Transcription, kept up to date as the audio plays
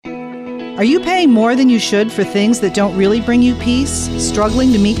Are you paying more than you should for things that don't really bring you peace?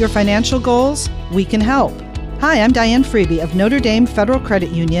 Struggling to meet your financial goals? We can help. Hi, I'm Diane Freeby of Notre Dame Federal Credit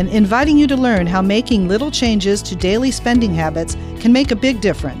Union, inviting you to learn how making little changes to daily spending habits can make a big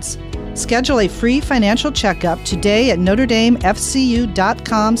difference. Schedule a free financial checkup today at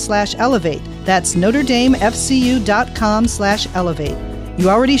NotreDameFCU.com/elevate. That's NotreDameFCU.com/elevate. You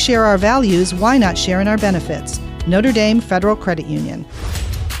already share our values, why not share in our benefits? Notre Dame Federal Credit Union.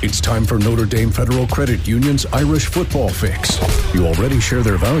 It's time for Notre Dame Federal Credit Union's Irish Football Fix. You already share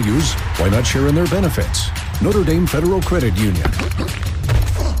their values, why not share in their benefits? Notre Dame Federal Credit Union.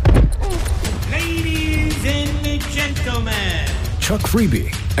 Ladies and gentlemen, Chuck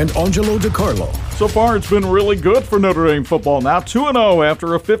Freeby and Angelo DiCarlo. So far, it's been really good for Notre Dame football. Now 2-0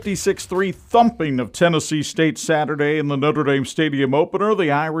 after a 56-3 thumping of Tennessee State Saturday in the Notre Dame Stadium opener.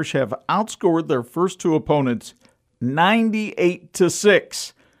 The Irish have outscored their first two opponents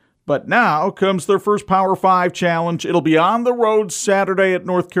 98-6. But now comes their first Power 5 challenge. It'll be on the road Saturday at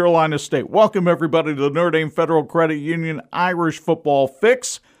North Carolina State. Welcome, everybody, to the Notre Dame Federal Credit Union Irish Football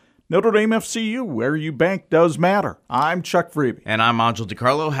Fix. Notre Dame FCU, where you bank does matter. I'm Chuck Freeby. And I'm Angelo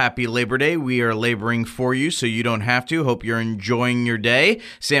DiCarlo. Happy Labor Day. We are laboring for you so you don't have to. Hope you're enjoying your day.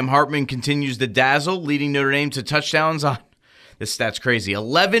 Sam Hartman continues to dazzle, leading Notre Dame to touchdowns on, this stat's crazy,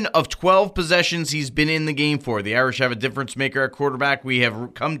 11 of 12 possessions he's been in the game for. The Irish have a difference maker at quarterback, we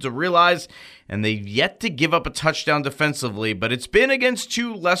have come to realize, and they've yet to give up a touchdown defensively, but it's been against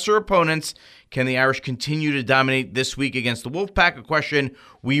two lesser opponents. Can the Irish continue to dominate this week against the Wolfpack? A question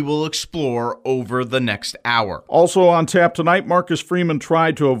we will explore over the next hour. Also on tap tonight, Marcus Freeman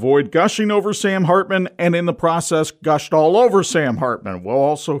tried to avoid gushing over Sam Hartman and in the process gushed all over Sam Hartman. We'll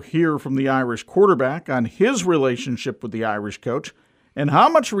also hear from the Irish quarterback on his relationship with the Irish coach and how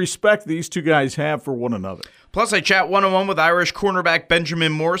much respect these two guys have for one another. Plus, I chat one-on-one with Irish cornerback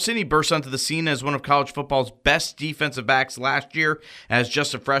Benjamin Morrison. He burst onto the scene as one of college football's best defensive backs last year as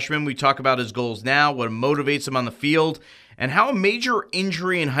just a freshman. We talk about his goals now, what motivates him on the field, and how a major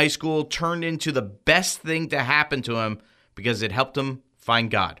injury in high school turned into the best thing to happen to him because it helped him find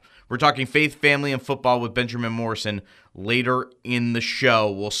God. We're talking faith, family, and football with Benjamin Morrison later in the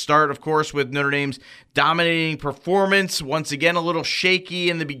show. We'll start, of course, with Notre Dame's dominating performance. Once again, a little shaky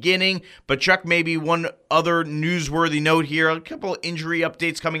in the beginning, but Chuck, maybe one other newsworthy note here. A couple of injury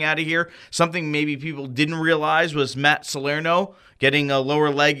updates coming out of here. Something maybe people didn't realize was Matt Salerno getting a lower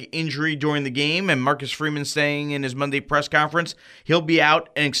leg injury during the game, and Marcus Freeman saying in his Monday press conference he'll be out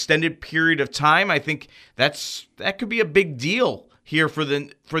an extended period of time. I think that could be a big deal here for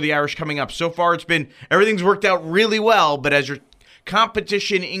the Irish coming up. So far, everything's worked out really well, but as your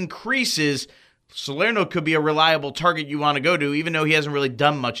competition increases, Salerno could be a reliable target you want to go to, even though he hasn't really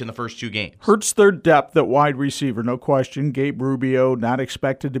done much in the first two games. Hurts their depth at wide receiver, no question. Gabe Rubio not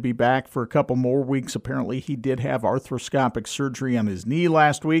expected to be back for a couple more weeks. Apparently, he did have arthroscopic surgery on his knee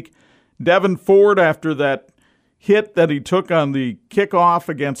last week. Devin Ford, after that hit that he took on the kickoff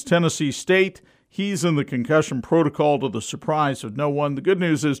against Tennessee State, he's in the concussion protocol to the surprise of no one. The good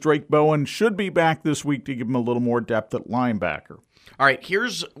news is Drake Bowen should be back this week to give him a little more depth at linebacker. All right,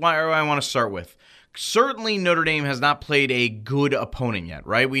 here's where I want to start with. Certainly, Notre Dame has not played a good opponent yet,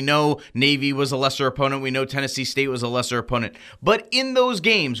 right? We know Navy was a lesser opponent. We know Tennessee State was a lesser opponent. But in those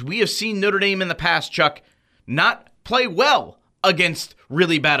games, we have seen Notre Dame in the past, Chuck, not play well against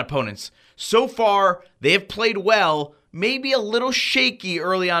really bad opponents. So far, they have played well, maybe a little shaky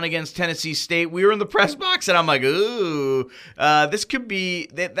early on against Tennessee State. We were in the press box, and I'm like, ooh, this could be,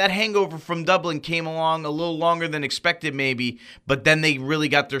 that hangover from Dublin came along a little longer than expected maybe, but then they really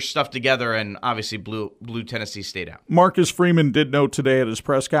got their stuff together and obviously blew Tennessee State out. Marcus Freeman did note today at his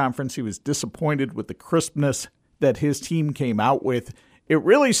press conference he was disappointed with the crispness that his team came out with. It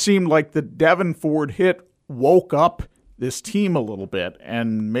really seemed like the Devin Ford hit woke up this team a little bit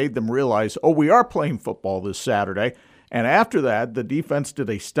and made them realize, oh, we are playing football this Saturday. And after that, the defense did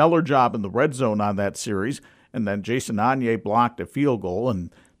a stellar job in the red zone on that series. And then Jason Anye blocked a field goal, and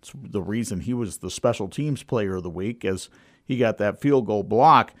it's the reason he was the special teams player of the week, as he got that field goal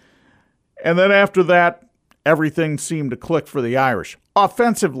block. And then after that, everything seemed to click for the Irish.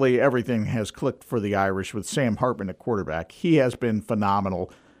 Offensively, everything has clicked for the Irish with Sam Hartman at quarterback. He has been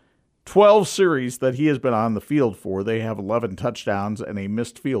phenomenal. 12 series that he has been on the field for, they have 11 touchdowns and a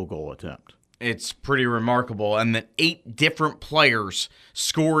missed field goal attempt. It's pretty remarkable. And that 8 different players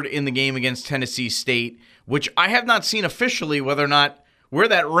scored in the game against Tennessee State, which I have not seen officially whether or not where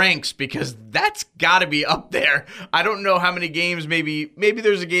that ranks, because that's got to be up there. I don't know how many games, maybe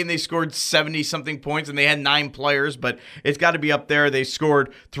there's a game they scored 70-something points and they had 9 players, but it's got to be up there. They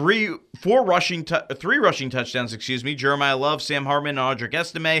scored three rushing touchdowns, Jeremiah Love, Sam Hartman, and Audric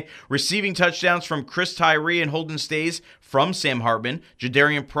Estime. Receiving touchdowns from Chris Tyree and Holden Stays from Sam Hartman,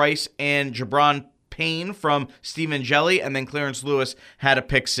 Jadarian Price and Jabron Payne from Stephen Jelly, and then Clarence Lewis had a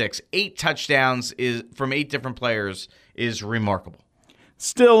pick 6. 8 touchdowns from 8 different players is remarkable.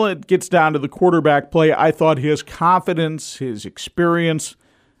 Still, it gets down to the quarterback play. I thought his confidence, his experience,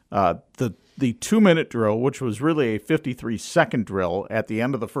 the 2-minute drill, which was really a 53-second drill at the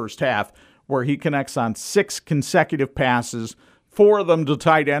end of the first half, where he connects on 6 consecutive passes, 4 of them to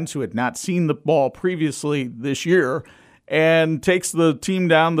tight ends who had not seen the ball previously this year, and takes the team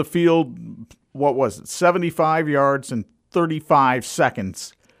down the field, 75 yards in 35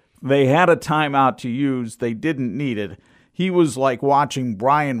 seconds. They had a timeout to use. They didn't need it. He was like watching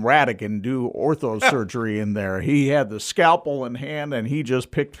Brian Radigan do orthosurgery in there. He had the scalpel in hand, and he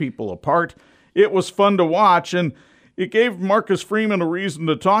just picked people apart. It was fun to watch, and it gave Marcus Freeman a reason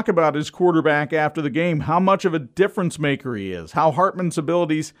to talk about his quarterback after the game, how much of a difference maker he is, how Hartman's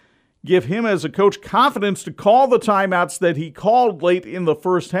abilities give him as a coach confidence to call the timeouts that he called late in the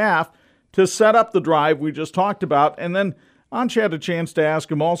first half to set up the drive we just talked about. And then Ansh had a chance to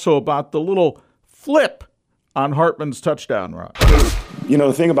ask him also about the little flip on Hartman's touchdown run. You know,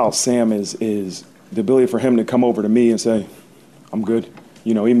 the thing about Sam is the ability for him to come over to me and say, I'm good.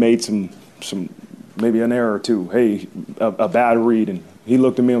 You know, he made some maybe an error or two. Hey, a bad read. And he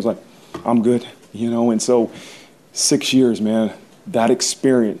looked at me and was like, I'm good. You know, and so 6 years, man, that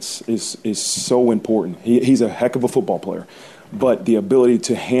experience is so important. He's a heck of a football player. But the ability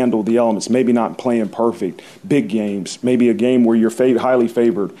to handle the elements, maybe not playing perfect, big games, maybe a game where you're highly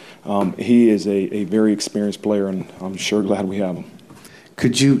favored, he is a very experienced player, and I'm sure glad we have him.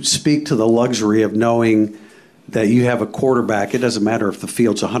 Could you speak to the luxury of knowing that you have a quarterback? It doesn't matter if the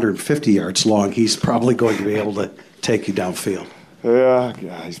field's 150 yards long, he's probably going to be able to take you downfield.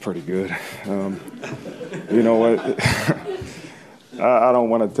 Yeah, he's pretty good. You know what? I don't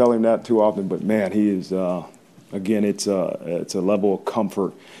want to tell him that too often, but, man, he is again, it's a level of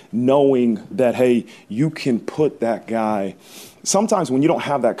comfort knowing that, hey, you can put that guy. Sometimes when you don't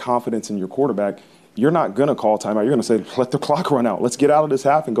have that confidence in your quarterback, you're not going to call timeout. You're going to say, let the clock run out. Let's get out of this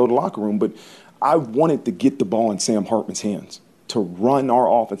half and go to the locker room. But I wanted to get the ball in Sam Hartman's hands to run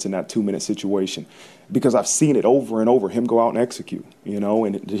our offense in that 2-minute situation, because I've seen it over and over, him go out and execute, you know,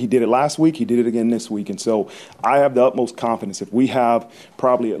 and he did it last week, he did it again this week. And so I have the utmost confidence. If we have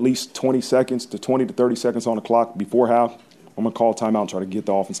probably at least 20 to 30 seconds on the clock before half, I'm going to call timeout and try to get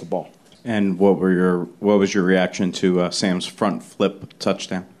the offense the ball. And what was your reaction to Sam's front flip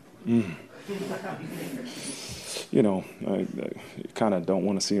touchdown? You know, I kind of don't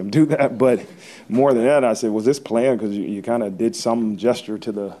want to see him do that, but more than that, I said, was this planned? Because you kind of did some gesture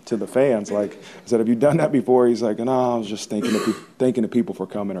to the fans. Like I said, have you done that before? He's like, no, I was just thanking the people for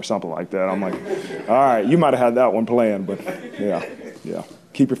coming or something like that. I'm like, all right, you might have had that one planned, but yeah,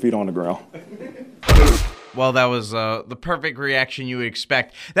 keep your feet on the ground. Well, that was the perfect reaction you would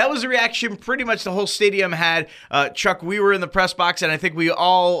expect. That was a reaction pretty much the whole stadium had. Chuck, we were in the press box, and I think we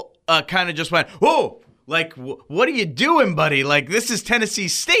all kind of just went, whoa. Like, what are you doing, buddy? Like, this is Tennessee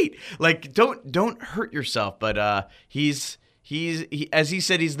State. Like, don't hurt yourself. But he's as he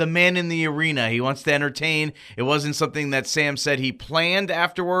said, he's the man in the arena. He wants to entertain. It wasn't something that Sam said he planned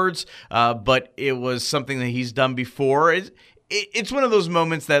afterwards, but it was something that he's done before. It's one of those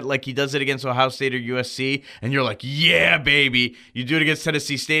moments that, like, he does it against Ohio State or USC, and you're like, yeah, baby. You do it against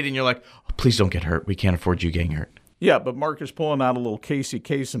Tennessee State, and you're like, oh, please don't get hurt. We can't afford you getting hurt. Yeah, but Mark is pulling out a little Casey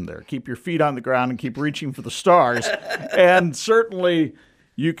Kasem there. Keep your feet on the ground and keep reaching for the stars. And certainly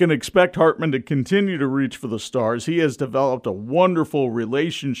you can expect Hartman to continue to reach for the stars. He has developed a wonderful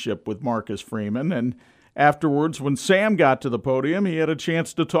relationship with Marcus Freeman. And afterwards, when Sam got to the podium, he had a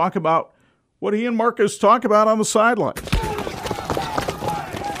chance to talk about what he and Marcus talk about on the sideline.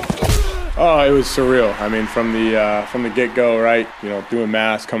 Oh, it was surreal. I mean, from the get-go, right, you know, doing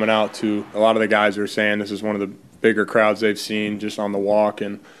mass, coming out to a lot of the guys were saying this is one of the bigger crowds they've seen just on the walk,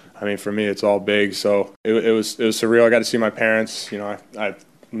 and I mean, for me, it's all big. So it was surreal. I got to see my parents. You know, I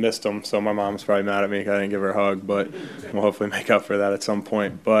missed them, so my mom's probably mad at me because I didn't give her a hug, but we'll hopefully make up for that at some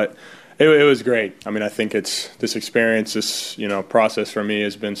point. But it was great. I mean, I think it's this experience, this process for me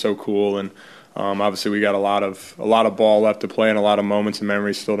has been so cool, and obviously we got a lot of ball left to play and a lot of moments and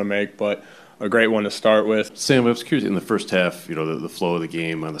memories still to make, but a great one to start with. Sam, I was curious, in the first half, the flow of the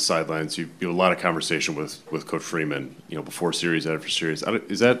game on the sidelines, you have a lot of conversation with Coach Freeman, before series, after series.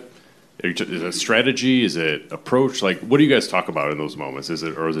 Is that Is it strategy? Is it approach? Like, what do you guys talk about in those moments? Is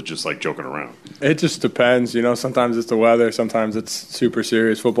it just like joking around? It just depends. Sometimes it's the weather. Sometimes it's super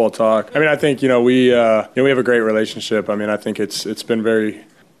serious football talk. I mean, I think, we have a great relationship. I mean, I think it's been very,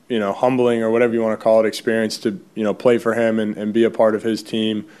 humbling, or whatever you want to call it, experience to, play for him and be a part of his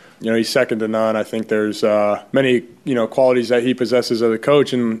team. He's second to none. I think there's many, qualities that he possesses as a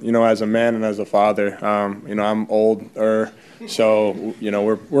coach and, as a man and as a father. I'm older, so,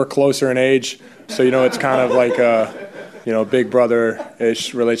 we're closer in age. So, it's kind of like a, big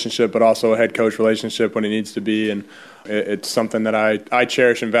brother-ish relationship, but also a head coach relationship when he needs to be. And it's something that I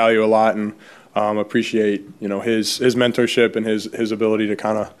cherish and value a lot, and appreciate, his mentorship and his ability to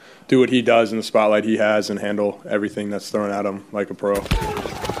kind of do what he does in the spotlight he has and handle everything that's thrown at him like a pro.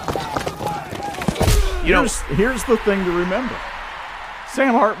 Here's the thing to remember.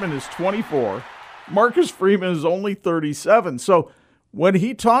 Sam Hartman is 24. Marcus Freeman is only 37. So when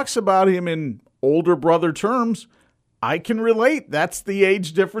he talks about him in older brother terms, I can relate. That's the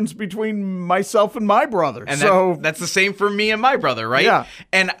age difference between myself and my brother. And so that's the same for me and my brother, right? Yeah.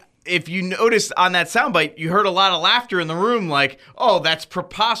 And if you noticed on that soundbite, you heard a lot of laughter in the room, like, oh, that's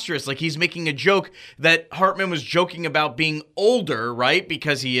preposterous. Like, he's making a joke that Hartman was joking about being older, right?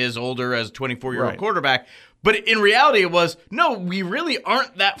 Because he is older as a 24-year-old quarterback. But in reality, it was, no, we really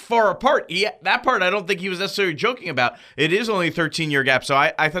aren't that far apart. That part I don't think he was necessarily joking about. It is only a 13-year gap. So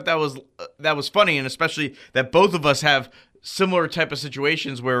I thought that was funny, and especially that both of us have similar type of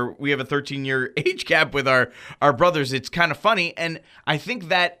situations where we have a 13-year age gap with our brothers. It's kind of funny, and I think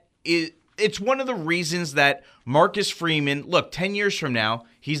that it's one of the reasons that Marcus Freeman, look, 10 years from now,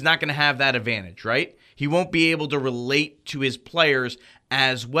 he's not going to have that advantage, right? He won't be able to relate to his players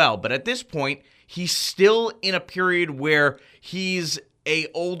as well. But at this point, he's still in a period where he's a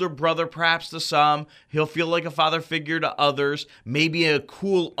older brother perhaps to some. He'll feel like a father figure to others, maybe a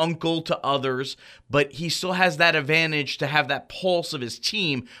cool uncle to others, but he still has that advantage to have that pulse of his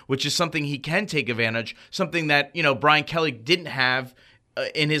team, which is something he can take advantage, something that, Brian Kelly didn't have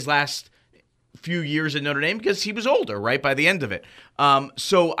in his last few years at Notre Dame because he was older, right, by the end of it.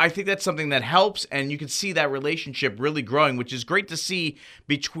 So I think that's something that helps, and you can see that relationship really growing, which is great to see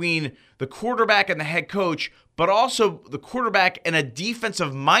between the quarterback and the head coach, but also the quarterback and a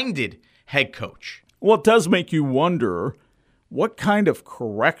defensive-minded head coach. Well, it does make you wonder, what kind of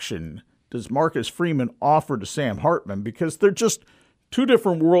correction does Marcus Freeman offer to Sam Hartman? Because they're just two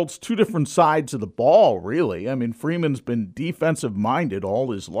different worlds, two different sides of the ball, really. I mean, Freeman's been defensive-minded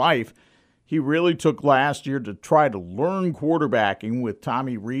all his life. He really took last year to try to learn quarterbacking with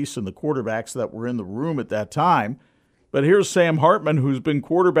Tommy Rees and the quarterbacks that were in the room at that time. But here's Sam Hartman, who's been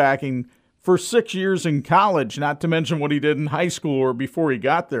quarterbacking for 6 years in college, not to mention what he did in high school or before he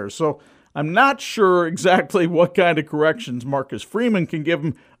got there. So I'm not sure exactly what kind of corrections Marcus Freeman can give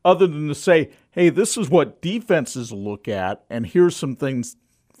him other than to say, hey, this is what defenses look at, and here's some things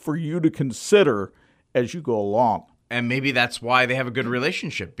for you to consider as you go along. And maybe that's why they have a good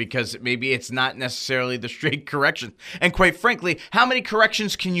relationship, because maybe it's not necessarily the straight correction. And quite frankly, how many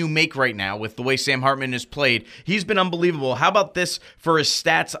corrections can you make right now with the way Sam Hartman has played? He's been unbelievable. How about this for his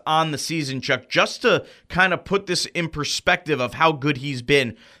stats on the season, Chuck? Just to kind of put this in perspective of how good he's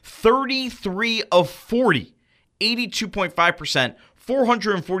been. 33 of 40, 82.5%.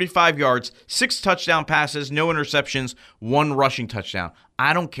 445 yards, 6 touchdown passes, no interceptions, 1 rushing touchdown.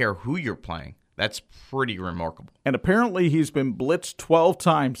 I don't care who you're playing. That's pretty remarkable. And apparently he's been blitzed 12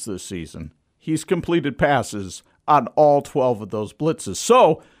 times this season. He's completed passes on all 12 of those blitzes.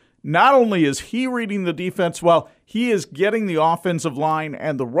 So not only is he reading the defense well, he is getting the offensive line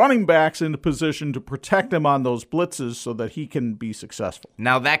and the running backs into position to protect him on those blitzes so that he can be successful.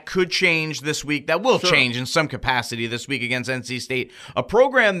 Now, that could change this week. That will change in some capacity this week against NC State, a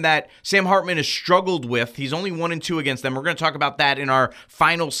program that Sam Hartman has struggled with. He's only 1-2 against them. We're going to talk about that in our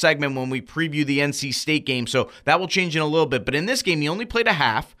final segment when we preview the NC State game, so that will change in a little bit. But in this game, he only played a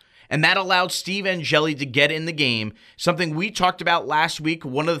half, and that allowed Steve Angeli to get in the game. Something we talked about last week.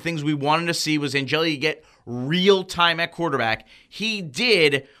 One of the things we wanted to see was Angeli get real time at quarterback. He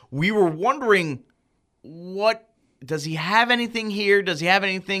did. We were wondering, does he have anything here? Does he have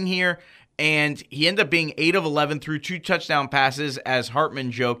anything here? And he ended up being 8 of 11 through 2 touchdown passes, as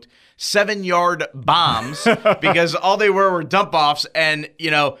Hartman joked, 7-yard bombs, because all they were dump offs, and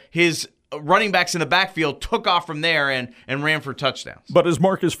his running backs in the backfield took off from there and ran for touchdowns. But as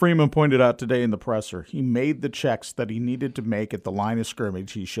Marcus Freeman pointed out today in the presser, he made the checks that he needed to make at the line of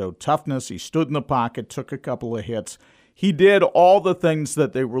scrimmage. He showed toughness. He stood in the pocket, took a couple of hits. He did all the things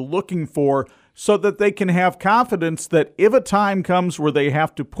that they were looking for so that they can have confidence that if a time comes where they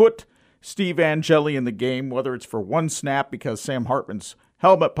have to put Steve Angeli in the game, whether it's for one snap because Sam Hartman's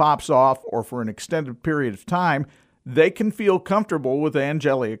helmet pops off or for an extended period of time, they can feel comfortable with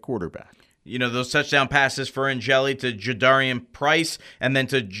Angeli at quarterback. You know, those touchdown passes for Angeli to Jadarian Price and then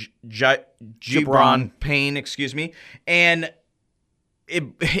to Gi'Bran Payne, And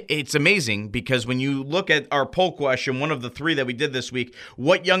it's amazing because when you look at our poll question, one of the 3 that we did this week,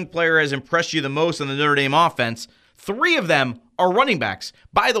 what young player has impressed you the most in the Notre Dame offense? 3 of them are running backs.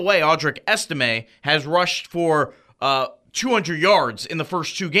 By the way, Audric Estime has rushed for 200 yards in the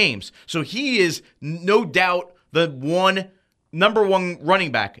first 2 games. So he is no doubt the number one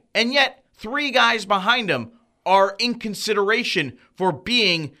running back. And yet 3 guys behind him are in consideration for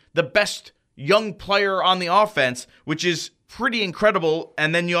being the best young player on the offense, which is pretty incredible.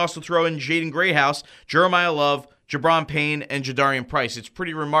 And then you also throw in Jaden Greathouse, Jeremiah Love, Gi'Bran Payne, and Jadarian Price. It's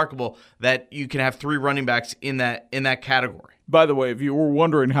pretty remarkable that you can have 3 running backs in that category. By the way, if you were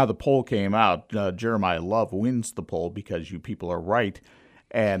wondering how the poll came out, Jeremiah Love wins the poll because you people are right,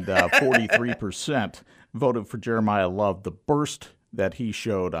 and 43% voted for Jeremiah Love. The burst that he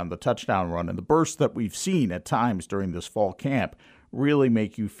showed on the touchdown run and the burst that we've seen at times during this fall camp really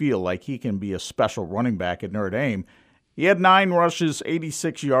make you feel like he can be a special running back at Notre Dame. He had 9 rushes,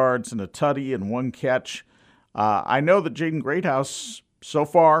 86 yards, and a tutty and 1 catch. I know that Jaden Greathouse, so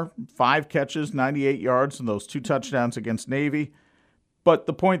far, 5 catches, 98 yards, and those 2 touchdowns against Navy. But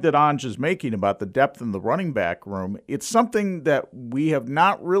the point that Anj is making about the depth in the running back room, it's something that we have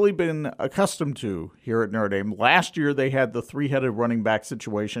not really been accustomed to here at Notre Dame. Last year, they had the 3-headed running back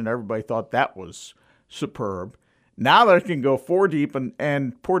situation. Everybody thought that was superb. Now they can go 4 deep,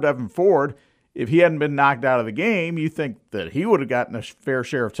 and poor Devin Ford, if he hadn't been knocked out of the game, you think that he would have gotten a fair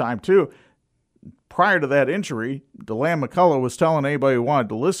share of time too. Prior to that injury, DeLand McCullough was telling anybody who wanted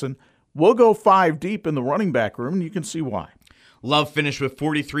to listen, we'll go 5 deep in the running back room, and you can see why. Love finished with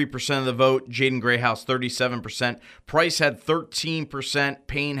 43% of the vote. Jaden Greathouse, 37%. Price had 13%.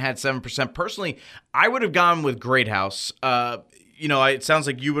 Payne had 7%. Personally, I would have gone with Greathouse. It sounds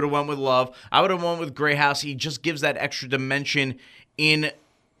like you would have went with Love. I would have went with Greathouse. He just gives that extra dimension in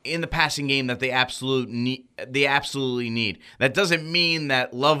the passing game that they absolutely need. That doesn't mean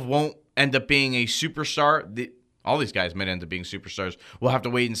that Love won't end up being a superstar. All these guys might end up being superstars. We'll have to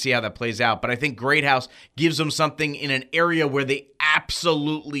wait and see how that plays out. But I think Greathouse gives them something in an area where they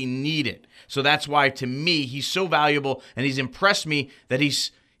absolutely need it. So that's why, to me, he's so valuable, and he's impressed me that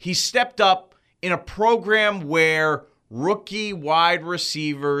he's stepped up in a program where rookie wide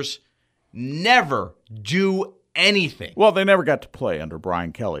receivers never do anything. Well, they never got to play under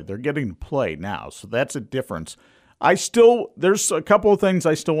Brian Kelly. They're getting to play now, so that's a difference. There's a couple of things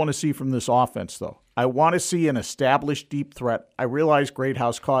I still want to see from this offense, though. I want to see an established deep threat. I realize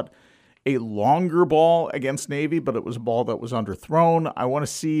Greathouse caught a longer ball against Navy, but it was a ball that was underthrown. I want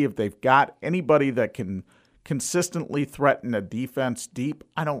to see if they've got anybody that can consistently threaten a defense deep.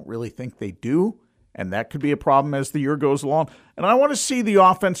 I don't really think they do, and that could be a problem as the year goes along. And I want to see the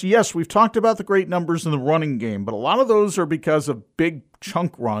offense. Yes, we've talked about the great numbers in the running game, but a lot of those are because of big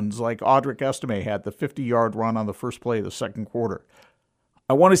chunk runs like Audric Estime had, the 50-yard run on the first play of the second quarter.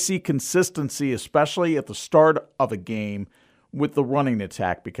 I want to see consistency, especially at the start of a game with the running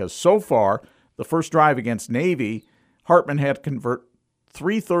attack, because so far, the first drive against Navy, Hartman had to convert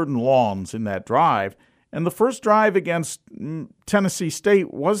 3 third and longs in that drive, and the first drive against Tennessee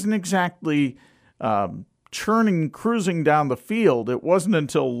State wasn't exactly cruising down the field. It wasn't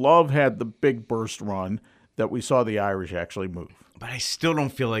until Love had the big burst run that we saw the Irish actually move. But I still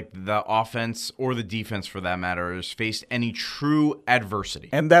don't feel like the offense or the defense, for that matter, has faced any true adversity.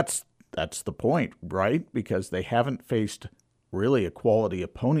 And that's the point, right? Because they haven't faced really a quality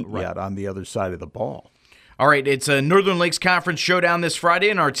opponent yet on the other side of the ball. All right, it's a Northern Lakes Conference showdown this Friday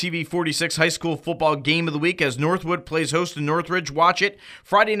in our TV 46 high school football game of the week as Northwood plays host to Northridge. Watch it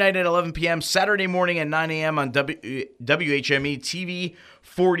Friday night at 11 p.m., Saturday morning at 9 a.m. on WHME TV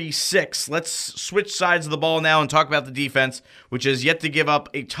 46. Let's switch sides of the ball now and talk about the defense, which has yet to give up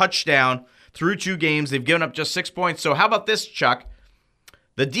a touchdown through 2 games. They've given up just 6 points. So how about this, Chuck?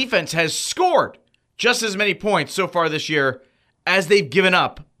 The defense has scored just as many points so far this year as they've given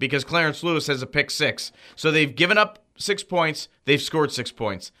up, because Clarence Lewis has a pick 6. So they've given up 6 points. They've scored 6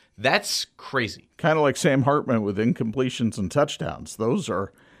 points. That's crazy. Kind of like Sam Hartman with incompletions and touchdowns. Those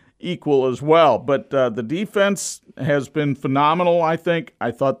are equal as well. But the defense has been phenomenal, I think.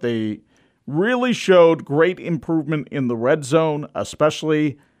 I thought they really showed great improvement in the red zone,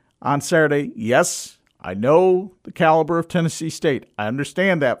 especially on Saturday. Yes, I know the caliber of Tennessee State. I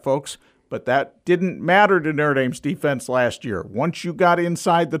understand that, folks. But that didn't matter to Notre Dame's defense last year. Once you got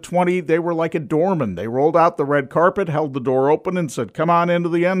inside the 20, they were like a doorman. They rolled out the red carpet, held the door open, and said, come on into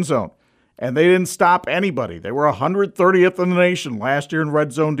the end zone. and they didn't stop anybody. They were 130th in the nation last year in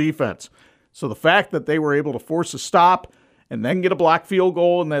red zone defense. So the fact that they were able to force a stop and then get a block field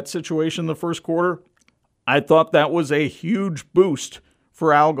goal in that situation in the first quarter, I thought that was a huge boost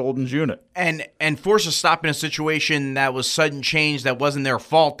for Al Golden's unit. And force a stop in a situation that was sudden change, that wasn't their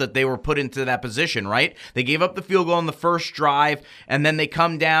fault that they were put into that position, right? They gave up the field goal on the first drive, and then they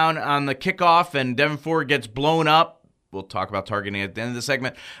come down on the kickoff, and Devin Ford gets blown up. We'll talk about targeting at the end of the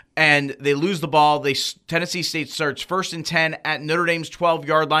segment. And they lose the ball. Tennessee State starts 1st and 10 at Notre Dame's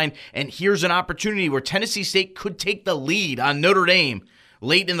 12-yard line, and here's an opportunity where Tennessee State could take the lead on Notre Dame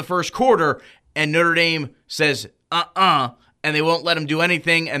late in the first quarter, and Notre Dame says, and they won't let him do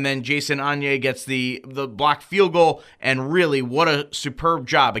anything, and then Jason Onye gets the blocked field goal, and really, what a superb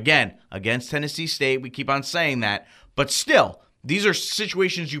job. Again, against Tennessee State, we keep on saying that, but still, these are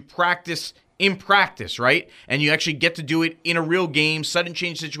situations you practice in practice, right? And you actually get to do it in a real game, sudden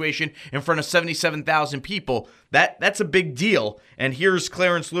change situation in front of 77,000 people. That's a big deal. And here's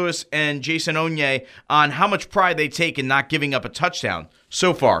Clarence Lewis and Jason Onye on how much pride they take in not giving up a touchdown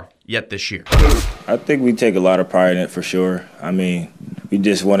so far yet this year. I think we take a lot of pride in it for sure. I mean, we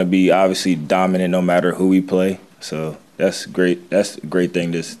just want to be obviously dominant no matter who we play. So that's great. That's a great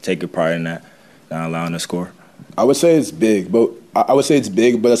thing, just take a pride in that, not allowing to score. I would say it's big, but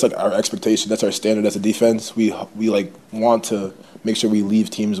that's like our expectation. That's our standard as a defense. We like want to make sure we leave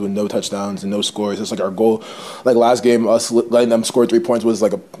teams with no touchdowns and no scores. That's like our goal. Like last game, us letting them score 3 points was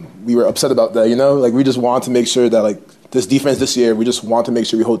like we were upset about that. Like we just want to make sure that like this defense this year, we just want to make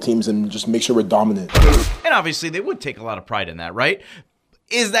sure we hold teams and just make sure we're dominant. And obviously, they would take a lot of pride in that, right?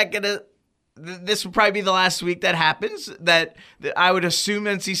 Is that gonna? This would probably be the last week that happens, that I would assume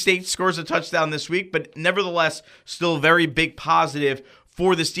NC State scores a touchdown this week, but nevertheless, still a very big positive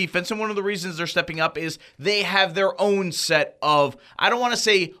for this defense. And one of the reasons they're stepping up is they have their own set of, I don't want to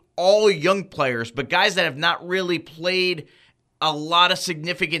say all young players, but guys that have not really played a lot of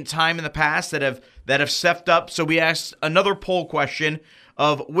significant time in the past that have stepped up. So we asked another poll question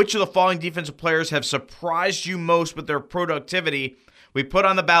of which of the following defensive players have surprised you most with their productivity. We put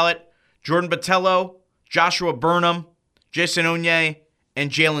on the ballot Jordan Botelho, Joshua Burnham, Jason Onye, and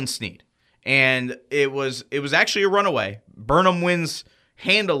Jalen Sneed. And it was actually a runaway. Burnham wins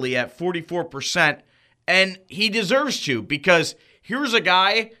handily at 44%, and he deserves to, because here's a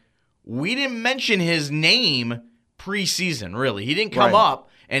guy, we didn't mention his name preseason, really. He didn't come up,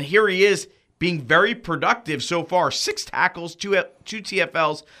 and here he is being very productive so far. 6 tackles, 2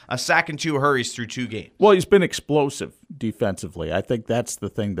 TFLs, a sack, and 2 hurries through 2 games. Well, he's been explosive defensively. I think that's the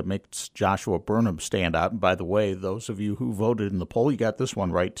thing that makes Joshua Burnham stand out. And by the way, those of you who voted in the poll, you got this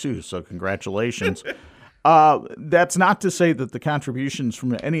one right too, so congratulations. That's not to say that the contributions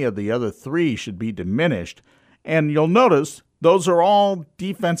from any of the other 3 should be diminished. And you'll notice those are all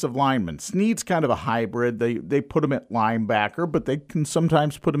defensive linemen. Sneed's kind of a hybrid. They put him at linebacker, but they can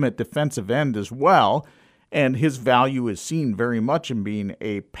sometimes put him at defensive end as well. And his value is seen very much in being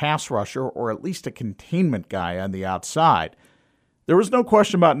a pass rusher or at least a containment guy on the outside. There was no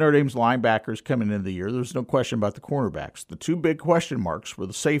question about Notre Dame's linebackers coming into the year. There was no question about the cornerbacks. The 2 big question marks were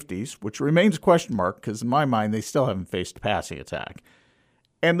the safeties, which remains a question mark because in my mind they still haven't faced a passing attack,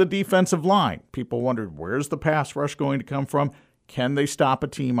 and the defensive line. People wondered, where's the pass rush going to come from? Can they stop a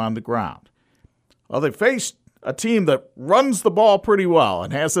team on the ground? Well, they faced a team that runs the ball pretty well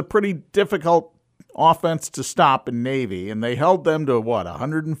and has a pretty difficult offense to stop in Navy, and they held them to,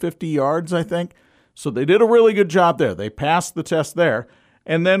 150 yards, I think? So they did a really good job there. They passed the test there.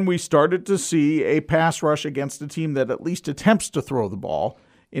 And then we started to see a pass rush against a team that at least attempts to throw the ball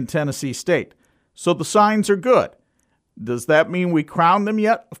in Tennessee State. So the signs are good. Does that mean we crown them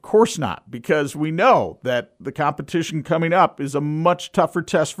yet? Of course not, because we know that the competition coming up is a much tougher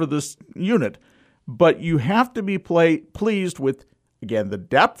test for this unit. But you have to be pleased with, again, the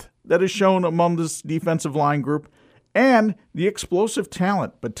depth that is shown among this defensive line group and the explosive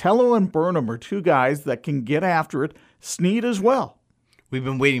talent. Botelho and Burnham are 2 guys that can get after it. Sneed as well. We've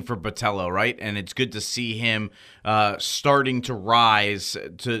been waiting for Botelho, right? And it's good to see him starting to rise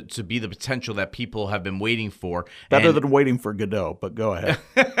to be the potential that people have been waiting for. Better than waiting for Godot, but go ahead.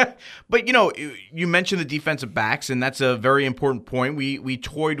 But, you mentioned the defensive backs, and that's a very important point. We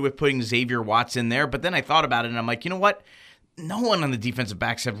toyed with putting Xavier Watts in there, but then I thought about it, and I'm like, you know what? No one on the defensive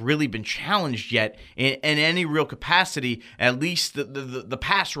backs have really been challenged yet in any real capacity, at least the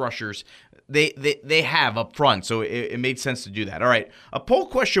pass rushers. They have up front, so it made sense to do that. All right, a poll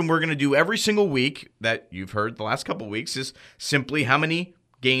question we're going to do every single week that you've heard the last couple of weeks is simply how many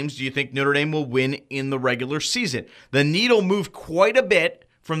games do you think Notre Dame will win in the regular season? The needle moved quite a bit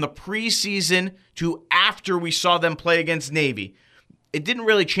from the preseason to after we saw them play against Navy. it didn't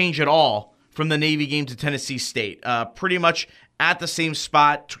really change at all from the Navy game to Tennessee State. Pretty much at the same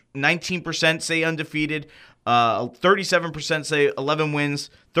spot. 19% say undefeated, 37% say 11 wins,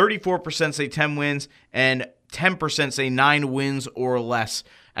 34% say 10 wins, and 10% say 9 wins or less.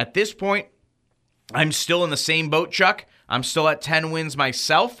 At this point, I'm still in the same boat, Chuck. I'm still at 10 wins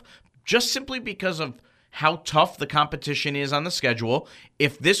myself, just simply because of how tough the competition is on the schedule.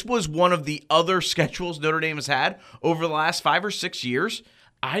 If this was one of the other schedules Notre Dame has had over the last 5 or 6 years,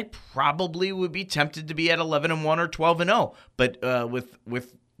 I probably would be tempted to be at 11-1 or 12-0. But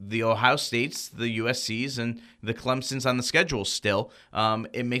with the Ohio States, the USCs, and the Clemsons on the schedule still,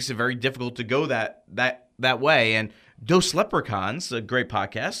 it makes it very difficult to go that way. And Dos Leprechauns, a great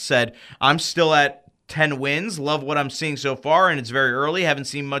podcast, said, I'm still at 10 wins. Love what I'm seeing so far, and it's very early. Haven't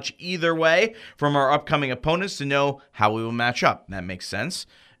seen much either way from our upcoming opponents to know how we will match up. That makes sense.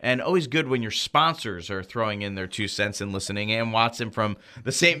 And always good when your sponsors are throwing in their 2 cents and listening. Ann Watson from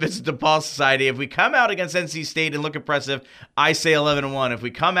the St. Vincent de Paul Society. If we come out against NC State and look impressive, I say 11-1. If we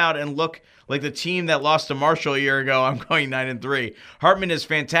come out and look like the team that lost to Marshall a year ago, I'm going 9-3. Hartman is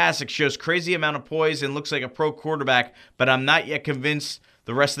fantastic, shows crazy amount of poise, and looks like a pro quarterback, but I'm not yet convinced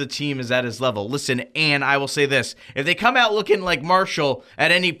the rest of the team is at his level. Listen, Ann, I will say this. If they come out looking like Marshall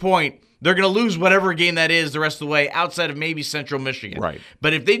at any point, they're going to lose whatever game that is the rest of the way outside of maybe Central Michigan. Right.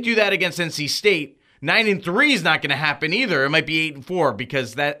 But if they do that against NC State, 9-3 is not going to happen either. It might be 8-4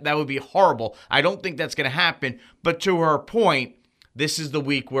 because that would be horrible. I don't think that's going to happen. But to her point, this is the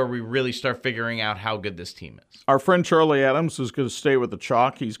week where we really start figuring out how good this team is. Our friend Charlie Adams is going to stay with the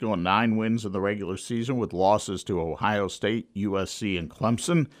chalk. He's going 9 wins in the regular season with losses to Ohio State, USC, and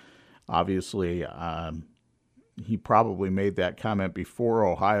Clemson. Obviously, he probably made that comment before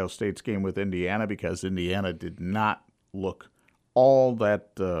Ohio State's game with Indiana because Indiana did not look all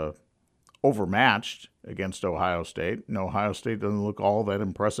that overmatched against Ohio State. And Ohio State doesn't look all that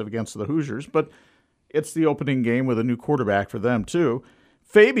impressive against the Hoosiers, but it's the opening game with a new quarterback for them, too.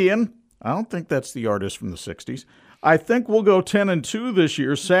 Fabian, I don't think that's the artist from the 60s. I think we'll go 10-2 this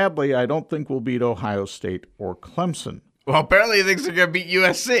year. Sadly, I don't think we'll beat Ohio State or Clemson. Well, apparently he thinks they're going to beat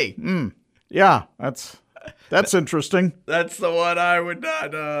USC. Yeah, that's interesting. That's the one I would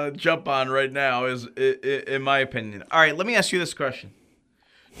not jump on right now, is in my opinion. All right, let me ask you this question.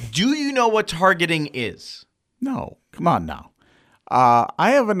 Do you know what targeting is? No, come on now.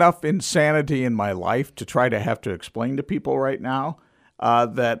 I have enough insanity in my life to try to have to explain to people right now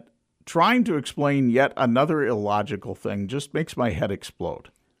that trying to explain yet another illogical thing just makes my head explode.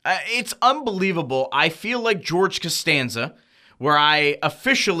 It's unbelievable. I feel like George Costanza, where I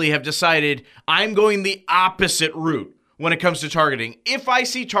officially have decided I'm going the opposite route when it comes to targeting. If I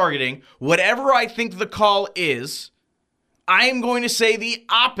see targeting, whatever I think the call is, I'm going to say the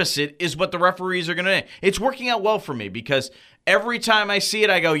opposite is what the referees are going to do. It's working out well for me because every time I see it,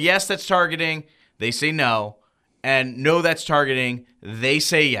 I go, yes, that's targeting. They say no. And no, that's targeting. They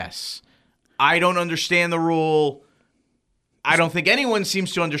say yes. I don't understand the rule. I don't think anyone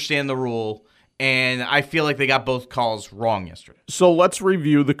seems to understand the rule. And I feel like they got both calls wrong yesterday. So let's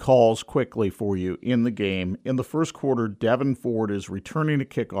review the calls quickly for you in the game. In the first quarter, Devin Ford is returning a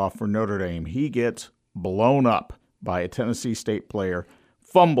kickoff for Notre Dame. He gets blown up by a Tennessee State player,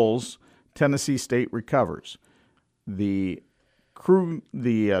 fumbles, Tennessee State recovers. The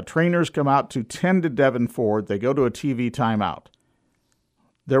trainers come out to tend to Devin Ford. They go to a TV timeout.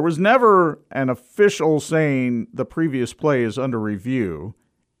 There was never an official saying the previous play is under review.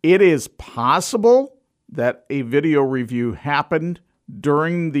 It is possible that a video review happened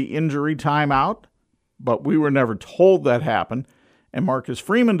during the injury timeout, but we were never told that happened. And Marcus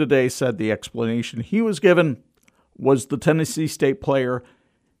Freeman today said the explanation he was given was the Tennessee State player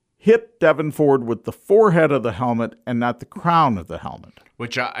hit Devin Ford with the forehead of the helmet and not the crown of the helmet.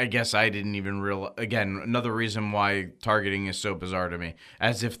 Which I guess I didn't even realize. Again, another reason why targeting is so bizarre to me.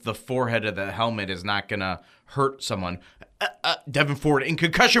 As if the forehead of the helmet is not going to hurt someone. Devin Ford in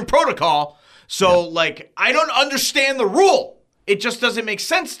concussion protocol. So, I don't understand the rule. It just doesn't make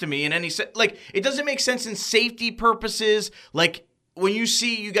sense to me in any sense. It doesn't make sense in safety purposes. When you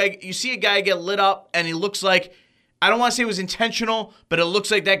see a guy get lit up and he looks like, I don't want to say it was intentional, but it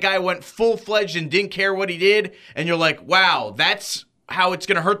looks like that guy went full-fledged and didn't care what he did. And you're like, wow, that's how it's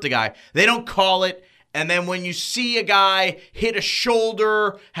going to hurt the guy. They don't call it. And then when you see a guy hit a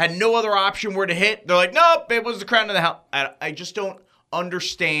shoulder, had no other option where to hit, they're like, nope, it was the crown of the helmet. I just don't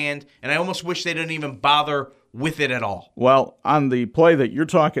understand, and I almost wish they didn't even bother with it at all. Well, on the play that you're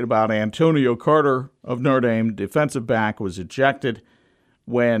talking about, Antonio Carter of Notre Dame, defensive back, was ejected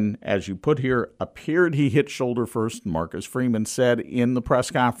when, as you put here, appeared he hit shoulder first. Marcus Freeman said in the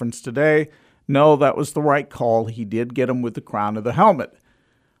press conference today No, that was the right call. He did get him with the crown of the helmet.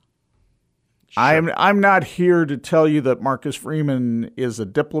 Sure. I'm not here to tell you that Marcus Freeman is a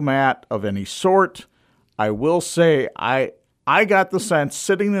diplomat of any sort. I will say I got the sense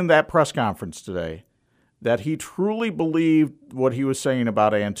sitting in that press conference today that he truly believed what he was saying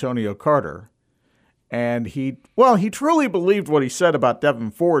about Antonio Carter. And he truly believed what he said about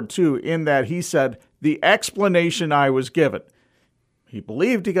Devin Ford, too, in that he said, the explanation I was given. He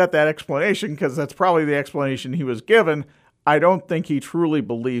believed he got that explanation because that's probably the explanation he was given. I don't think he truly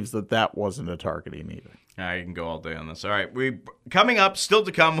believes that wasn't a targeting either. I can go all day on this. All right, coming up, still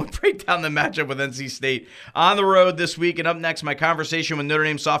to come, we'll break down the matchup with NC State on the road this week. And up next, my conversation with Notre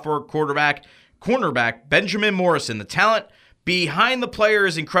Dame sophomore cornerback Benjamin Morrison. The talent behind the player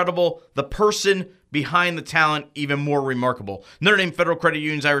is incredible. The person behind the talent, even more remarkable. Notre Dame Federal Credit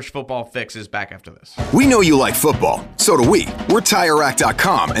Union's Irish Football Fix is back after this. We know you like football. So do we. We're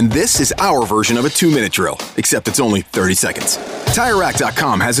TireRack.com, and this is our version of a 2-minute drill, except it's only 30 seconds.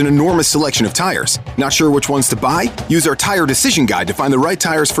 TireRack.com has an enormous selection of tires. Not sure which ones to buy? Use our Tire Decision Guide to find the right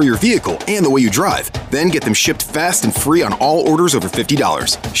tires for your vehicle and the way you drive. Then get them shipped fast and free on all orders over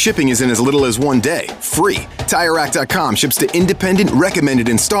 $50. Shipping is in as little as 1 day. Free. TireRack.com ships to independent, recommended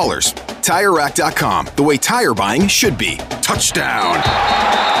installers. TireRack.com, the way tire buying should be. Touchdown!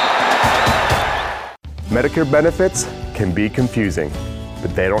 Medicare benefits can be confusing,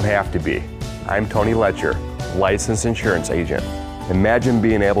 but they don't have to be. I'm Tony Letcher, licensed insurance agent. Imagine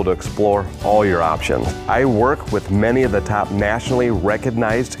being able to explore all your options. I work with many of the top nationally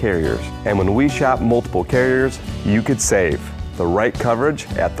recognized carriers, and when we shop multiple carriers, you could save the right coverage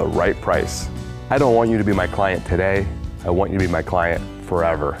at the right price. I don't want you to be my client today. I want you to be my client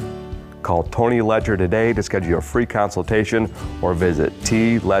forever. Call Tony Letcher today to schedule a free consultation or visit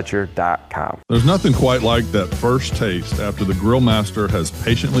tletcher.com. There's nothing quite like that first taste after the grill master has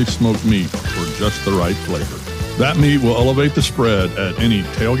patiently smoked meat for just the right flavor. That meat will elevate the spread at any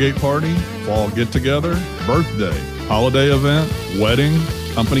tailgate party, fall get-together, birthday, holiday event, wedding,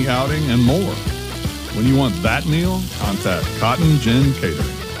 company outing, and more. When you want that meal, contact Cotton Gin Catering.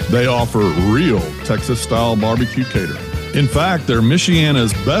 They offer real Texas-style barbecue catering. In fact, they're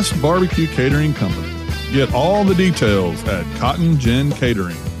Michiana's best barbecue catering company. Get all the details at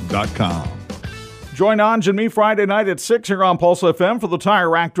cottongincatering.com. Join Anj and me Friday night at 6 here on Pulse FM for the Tire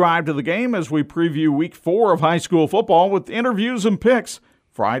Rack Drive to the Game as we preview Week 4 of high school football with interviews and picks.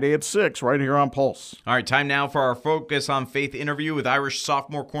 Friday at 6 right here on Pulse. All right, time now for our Focus on Faith interview with Irish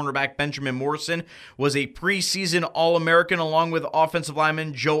sophomore cornerback Benjamin Morrison. Was a preseason All-American along with offensive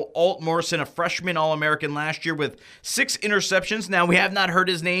lineman Joe Alt. Morrison, a freshman All-American last year with 6 interceptions. Now, we have not heard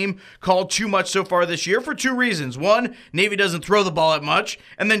his name called too much so far this year for 2 reasons. 1, Navy doesn't throw the ball that much.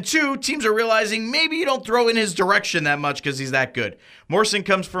 And then 2, teams are realizing maybe you don't throw in his direction that much because he's that good. Morrison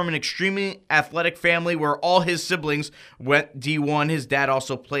comes from an extremely athletic family where all his siblings went D1. His dad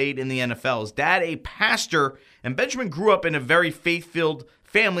also played in the NFL. His dad, a pastor, and Benjamin grew up in a very faith-filled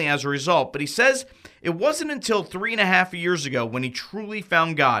family as a result. But he says it wasn't until 3.5 years ago when he truly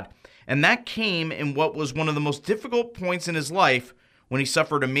found God. And that came in what was one of the most difficult points in his life when he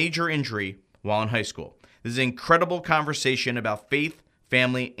suffered a major injury while in high school. This is an incredible conversation about faith,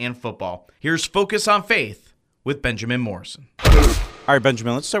 family, and football. Here's Focus on Faith with Benjamin Morrison. All right,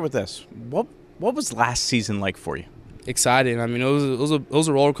 Benjamin, let's start with this. What was last season like for you? Exciting. I mean, it was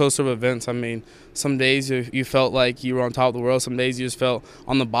a roller coaster of events. I mean, some days you felt like you were on top of the world. Some days you just felt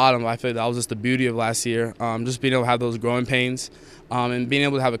on the bottom. I feel that was just the beauty of last year. Just being able to have those growing pains and being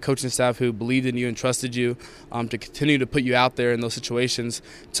able to have a coaching staff who believed in you and trusted you to continue to put you out there in those situations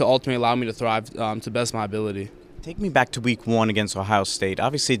to ultimately allow me to thrive to the best of my ability. Take me back to week 1 against Ohio State.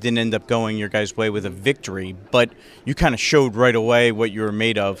 Obviously, it didn't end up going your guys' way with a victory, but you kind of showed right away what you were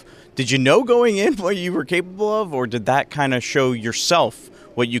made of. Did you know going in what you were capable of, or did that kind of show yourself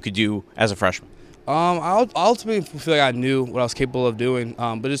what you could do as a freshman? I ultimately feel like I knew what I was capable of doing,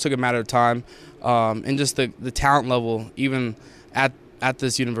 but it just took a matter of time and just the talent level, even at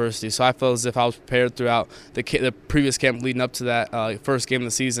this university. So I felt as if I was prepared throughout the previous camp leading up to that first game of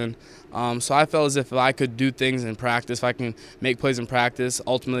the season. So I felt as if I could do things in practice, if I can make plays in practice,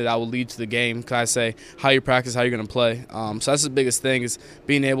 ultimately that will lead to the game. Because I say, how you practice, how you're going to play. So that's the biggest thing is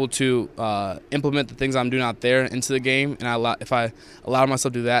being able to implement the things I'm doing out there into the game. And if I allow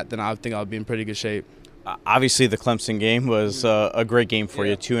myself to do that, then I think I'll be in pretty good shape. Obviously, the Clemson game was a great game for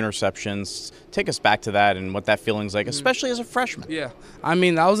you, 2 interceptions. Take us back to that and what that feeling's like, especially as a freshman. Yeah, I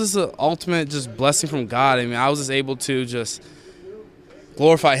mean, that was just an ultimate just blessing from God. I mean, I was just able to just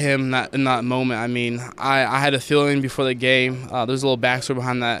glorify him in that moment. I mean, I had a feeling before the game. There's a little backstory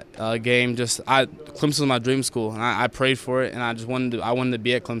behind that game. Clemson was my dream school, and I prayed for it, and I wanted to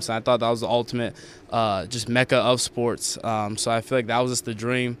be at Clemson. I thought that was the ultimate just mecca of sports. So I feel like that was just the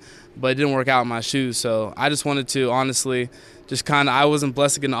dream, but it didn't work out in my shoes. So I just wanted to honestly I wasn't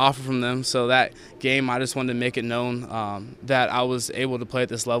blessed to get an offer from them. So that game, I just wanted to make it known that I was able to play at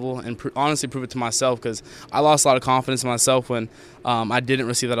this level and honestly prove it to myself, because I lost a lot of confidence in myself when I didn't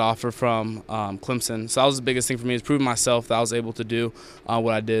receive that offer from Clemson. So that was the biggest thing for me, is proving myself that I was able to do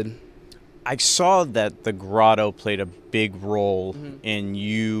what I did. I saw that the Grotto played a big role in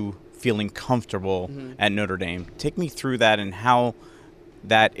you feeling comfortable at Notre Dame. Take me through that and how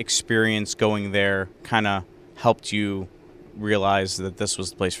that experience going there kind of helped you realize that this was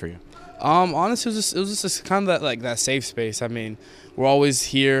the place for you. Honestly, it was just kind of that safe space. I mean, we're always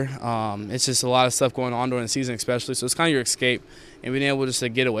here. It's just a lot of stuff going on during the season, especially. So it's kind of your escape, and being able just to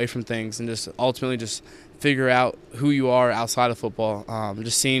get away from things and just ultimately just figure out who you are outside of football.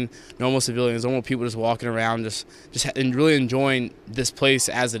 Just seeing normal civilians, normal people just walking around, and really enjoying this place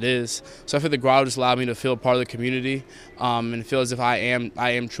as it is. So I feel the Grotto just allowed me to feel part of the community and feel as if I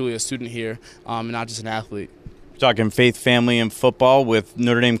am truly a student here and not just an athlete. Talking faith, family, and football with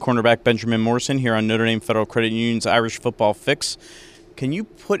Notre Dame cornerback Benjamin Morrison here on Notre Dame Federal Credit Union's Irish Football Fix. Can you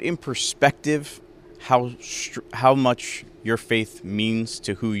put in perspective how much your faith means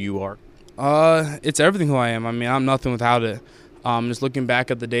to who you are? It's everything who I am. I mean, I'm nothing without it. Just looking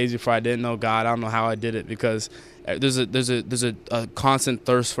back at the days before I didn't know God, I don't know how I did it, because there's a constant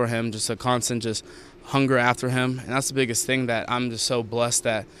thirst for Him, just a constant hunger after Him, and that's the biggest thing, that I'm just so blessed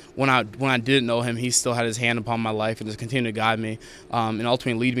that when I didn't know Him, He still had His hand upon my life and just continued to guide me and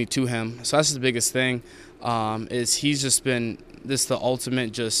ultimately lead me to Him. So that's the biggest thing, is He's just been the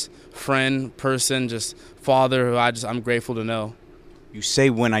ultimate just friend, person, just father who I'm grateful to know. You say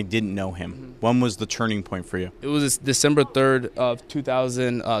when I didn't know Him. When was the turning point for you? It was December 3rd of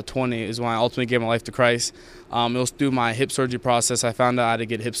 2020 is when I ultimately gave my life to Christ. It was through my hip surgery process. I found out I had to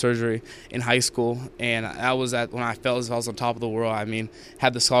get hip surgery in high school, and that was when I felt as if I was on top of the world. I mean,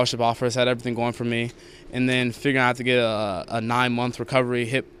 had the scholarship offers, had everything going for me, and then figuring out I had to get a 9-month recovery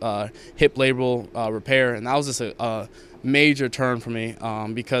hip labral repair, and that was just a major turn for me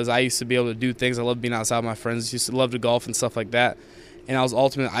because I used to be able to do things. I loved being outside with my friends. Used to love to golf and stuff like that. And I was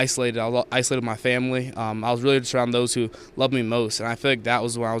ultimately isolated. I was isolated with my family. I was really just around those who loved me most. And I feel like that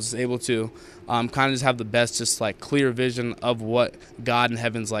was when I was just able to kind of just have the best, clear vision of what God in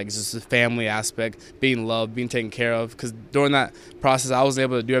heaven's like. It's just the family aspect, being loved, being taken care of. Because during that process, I wasn't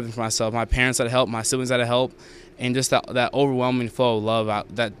able to do everything for myself. My parents had to help. My siblings had to help. And just that overwhelming flow of love,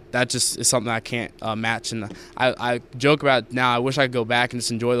 that just is something I can't match. And I joke about now, I wish I could go back and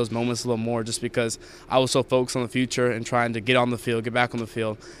just enjoy those moments a little more, just because I was so focused on the future and trying to get on the field, get back on the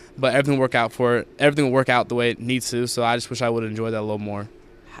field. But everything will work out for it. Everything will work out the way it needs to, so I just wish I would enjoy that a little more.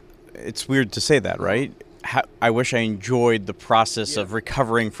 It's weird to say that, right? I wish I enjoyed the process of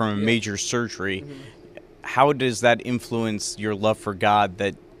recovering from a major surgery. How does that influence your love for God,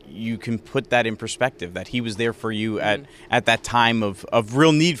 that you can put that in perspective, that He was there for you at that time of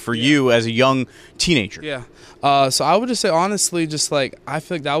real need for you as a young teenager? Yeah. So I would just say, honestly, I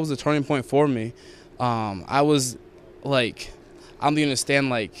feel like that was a turning point for me. I was I don't even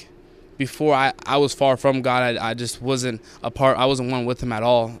understand, before I was far from God, I just wasn't a part. I wasn't one with Him at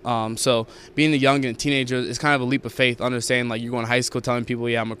all. So being a young and teenager is kind of a leap of faith. Understand, you're going to high school telling people,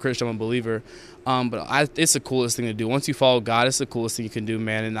 yeah, I'm a Christian, I'm a believer. But it's the coolest thing to do. Once you follow God, it's the coolest thing you can do,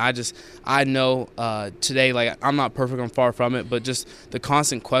 man. And I know today, I'm not perfect, I'm far from it, but just the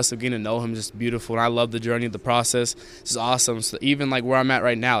constant quest of getting to know Him is just beautiful. And I love the journey, the process. It's awesome. So even where I'm at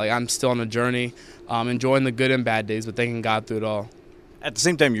right now, I'm still on a journey, enjoying the good and bad days, but thanking God through it all. At the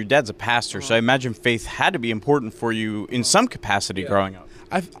same time, your dad's a pastor, so I imagine faith had to be important for you in some capacity growing up.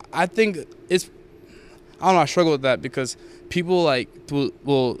 I think I don't know, I struggle with that, because people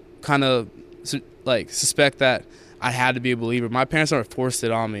will kind of suspect that I had to be a believer. My parents never forced it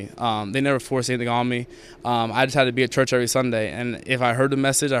on me. They never forced anything on me. I just had to be at church every Sunday, and if I heard the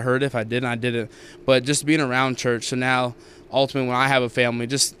message, I heard it. If I didn't, I didn't. But just being around church, so now ultimately when I have a family,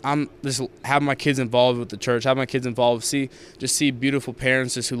 I'm have my kids involved with the church, have my kids involved, see beautiful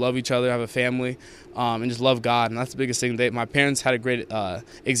parents just who love each other, have a family, and just love God. And that's the biggest thing. My parents had a great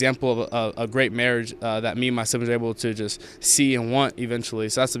example of a great marriage that me and my siblings were able to just see and want eventually.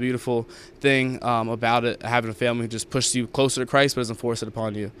 So that's the beautiful thing about it, having a family who just pushes you closer to Christ but doesn't force it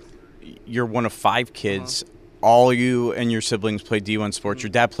upon you. You're one of 5 kids. All you and your siblings played D1 sports.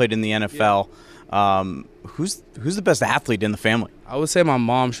 Your dad played in the NFL. Who's the best athlete in the family? I would say my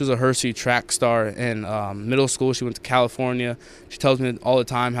mom. She was a Hershey track star in middle school. She went to California. She tells me all the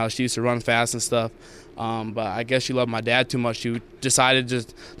time how she used to run fast and stuff. But I guess she loved my dad too much. She decided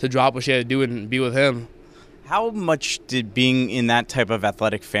just to drop what she had to do and be with him. How much did being in that type of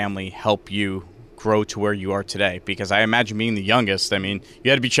athletic family help you grow to where you are today? Because I imagine being the youngest, I mean, you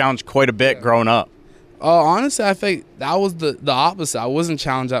had to be challenged quite a bit growing up. Honestly, I think that was the opposite. I wasn't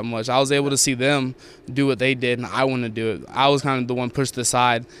challenged that much. I was able to see them do what they did, and I wanted to do it. I was kind of the one pushed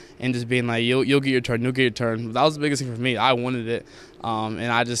aside and just being like, you'll get your turn, you'll get your turn. But that was the biggest thing for me. I wanted it, and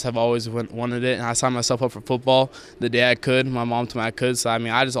I just have always wanted it. And I signed myself up for football the day I could. My mom told me I could, so I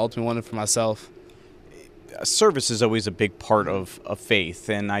mean, I just ultimately wanted it for myself. Service is always a big part of faith,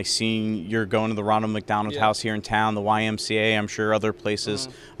 and I seen you're going to the Ronald McDonald House here in town, the YMCA, I'm sure other places.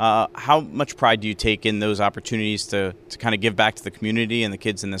 How much pride do you take in those opportunities to kind of give back to the community and the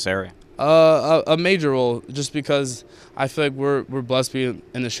kids in this area? A major role, just because I feel like we're blessed being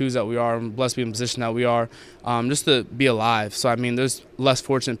in the shoes that we are, and blessed being in the position that we are, just to be alive. So I mean, there's less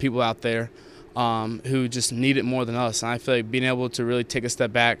fortunate people out there who just need it more than us. And I feel like being able to really take a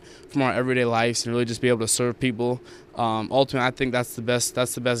step back from our everyday lives and really just be able to serve people, ultimately, I think that's the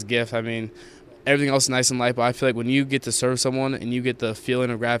best gift. I mean, everything else is nice in life, but I feel like when you get to serve someone and you get the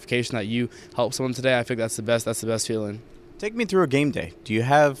feeling of gratification that you help someone today, I think that's the best feeling. Take me through a game day. Do you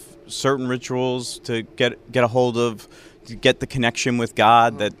have certain rituals to get a hold of, to get the connection with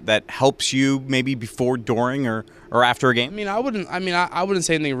God that helps you maybe before, during, or after a game? I wouldn't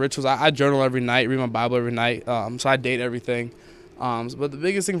say anything rituals. I journal every night, read my Bible every night. So I date everything. But the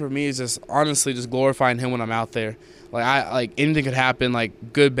biggest thing for me is just honestly just glorifying Him when I'm out there. Like anything could happen,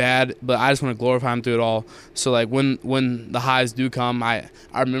 like good, bad, but I just want to glorify Him through it all. So like when the highs do come, I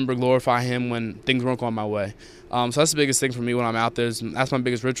remember glorifying Him when things weren't going my way. So that's the biggest thing for me when I'm out there. That's my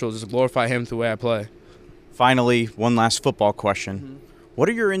biggest ritual, is just glorify Him through the way I play. Finally, one last football question. Mm-hmm. What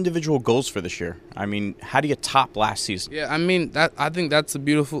are your individual goals for this year? I mean, how do you top last season? Yeah, I think that's a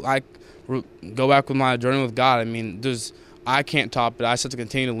beautiful. I go back with my journey with God. I mean, I can't top it. I just have to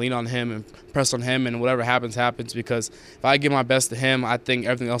continue to lean on Him and press on Him, and whatever happens, happens. Because if I give my best to Him, I think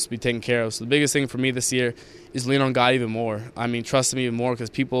everything else will be taken care of. So the biggest thing for me this year is lean on God even more. I mean, trust Him even more, because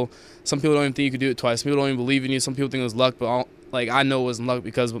some people don't even think you could do it twice. Some people don't even believe in you. Some people think it was luck, but I know it wasn't luck,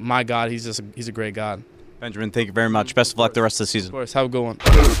 because my God, He's a great God. Benjamin, thank you very much. Best of luck the rest of the season. Of course. Have a good one.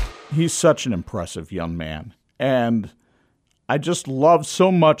 He's such an impressive young man, and I just love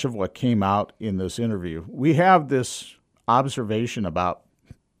so much of what came out in this interview. We have this observation about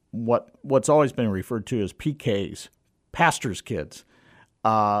what's always been referred to as PKs, pastors' kids.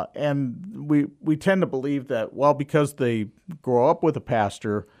 And we tend to believe that, well, because they grow up with a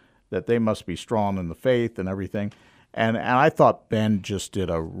pastor, that they must be strong in the faith and everything. And I thought Ben just did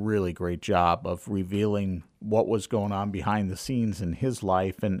a really great job of revealing what was going on behind the scenes in his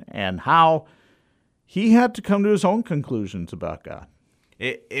life and how he had to come to his own conclusions about God.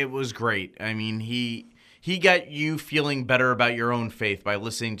 It was great. I mean, he got you feeling better about your own faith by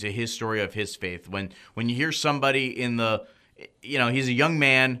listening to his story of his faith. When you hear somebody he's a young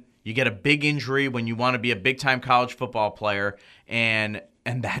man, you get a big injury when you want to be a big-time college football player, and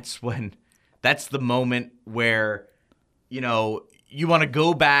that's the moment where you want to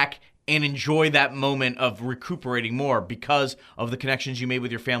go back and enjoy that moment of recuperating more because of the connections you made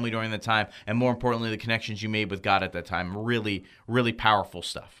with your family during that time, and more importantly, the connections you made with God at that time. Really, really powerful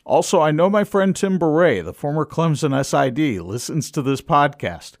stuff. Also, I know my friend Tim Beret, the former Clemson SID, listens to this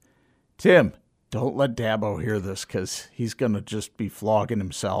podcast. Tim, don't let Dabo hear this, because he's going to just be flogging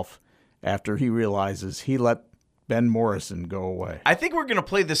himself after he realizes he let Ben Morrison go away. I think we're going to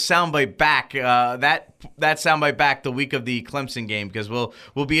play this soundbite back, that soundbite back the week of the Clemson game, because we'll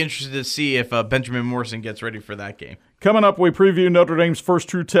be interested to see if Benjamin Morrison gets ready for that game. Coming up, we preview Notre Dame's first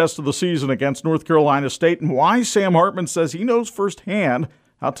true test of the season against North Carolina State and why Sam Hartman says he knows firsthand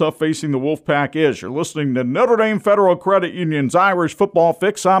how tough facing the Wolfpack is. You're listening to Notre Dame Federal Credit Union's Irish Football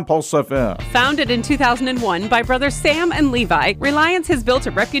Fix on Pulse FM. Founded in 2001 by brothers Sam and Levi, Reliance has built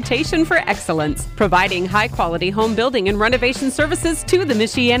a reputation for excellence, providing high-quality home building and renovation services to the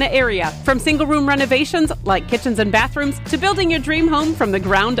Michiana area. From single-room renovations like kitchens and bathrooms to building your dream home from the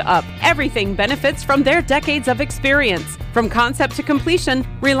ground up, everything benefits from their decades of experience. From concept to completion,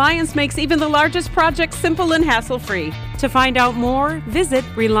 Reliance makes even the largest projects simple and hassle-free. To find out more, visit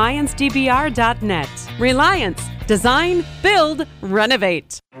RelianceDBR.net. Reliance. Design, build,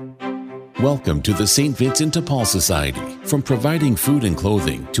 renovate. Welcome to the St. Vincent de Paul Society. From providing food and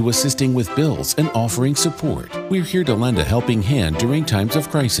clothing to assisting with bills and offering support, we're here to lend a helping hand during times of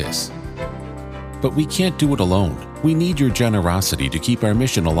crisis. But we can't do it alone. We need your generosity to keep our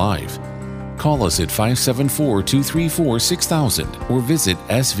mission alive. Call us at 574-234-6000 or visit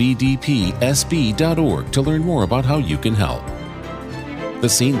svdpsb.org to learn more about how you can help. The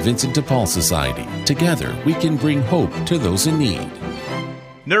St. Vincent de Paul Society. Together, we can bring hope to those in need.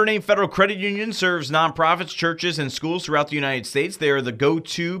 Notre Dame Federal Credit Union serves nonprofits, churches, and schools throughout the United States. They are the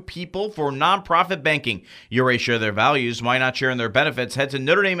go-to people for nonprofit banking. You already share their values. Why not share in their benefits? Head to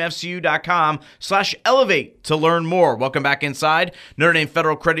NotreDameFCU.com/elevate to learn more. Welcome back inside Notre Dame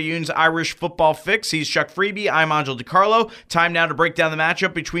Federal Credit Union's Irish Football Fix. He's Chuck Freeby. I'm Angel DiCarlo. Time now to break down the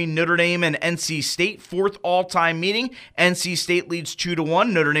matchup between Notre Dame and NC State. Fourth all-time meeting. NC State leads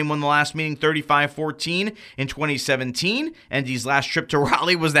 2-1. Notre Dame won the last meeting 35-14 in 2017. ND's last trip to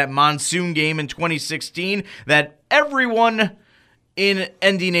Raleigh was that monsoon game in 2016 that everyone in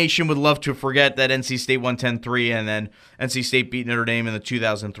ND Nation would love to forget, that NC State won 10-3, and then NC State beat Notre Dame in the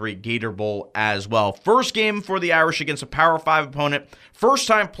 2003 Gator Bowl as well. First game for the Irish against a Power 5 opponent. First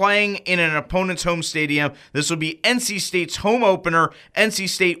time playing in an opponent's home stadium. This will be NC State's home opener. NC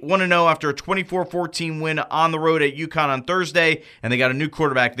State 1-0 after a 24-14 win on the road at UConn on Thursday, and they got a new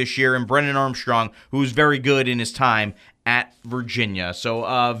quarterback this year in Brennan Armstrong, who's very good in his time at Virginia.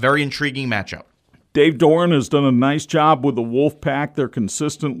 So very intriguing matchup. Dave Doeren has done a nice job with the Wolfpack. They're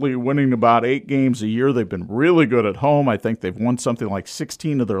consistently winning about 8 games a year. They've been really good at home. I think they've won something like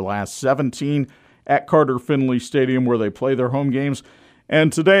 16 of their last 17 at Carter Finley Stadium, where they play their home games.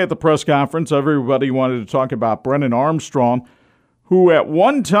 And today at the press conference, everybody wanted to talk about Brennan Armstrong, who at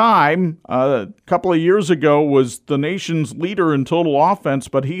one time, a couple of years ago, was the nation's leader in total offense,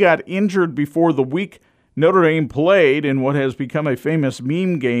 but he got injured before the week Notre Dame played in what has become a famous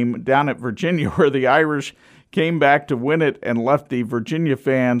meme game down at Virginia, where the Irish came back to win it and left the Virginia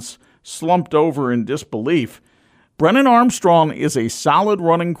fans slumped over in disbelief. Brennan Armstrong is a solid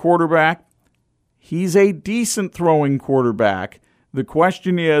running quarterback. He's a decent throwing quarterback. The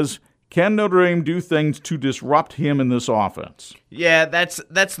question is, can Notre Dame do things to disrupt him in this offense? Yeah, that's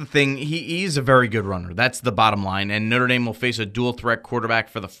the thing. He's a very good runner. That's the bottom line. And Notre Dame will face a dual-threat quarterback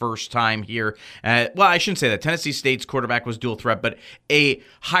for the first time here. Well, I shouldn't say that. Tennessee State's quarterback was dual-threat, but a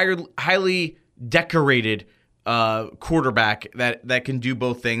highly decorated quarterback that can do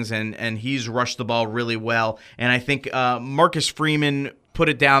both things, and he's rushed the ball really well. And I think Marcus Freeman put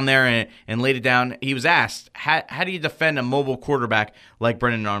it down there and laid it down. He was asked, how do you defend a mobile quarterback like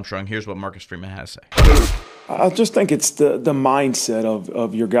Brennan Armstrong? Here's what Marcus Freeman has to say. I just think it's the mindset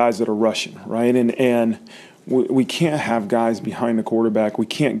of your guys that are rushing, right? And we can't have guys behind the quarterback. We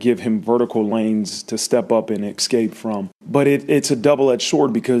can't give him vertical lanes to step up and escape from. But it's a double-edged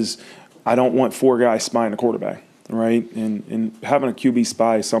sword, because I don't want 4 guys spying the quarterback, right? And having a QB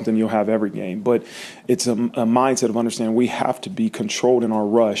spy is something you'll have every game. But it's a mindset of understanding we have to be controlled in our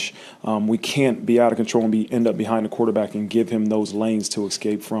rush. We can't be out of control and end up behind the quarterback and give him those lanes to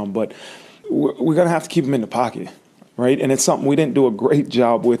escape from. But we're going to have to keep him in the pocket, right? And it's something we didn't do a great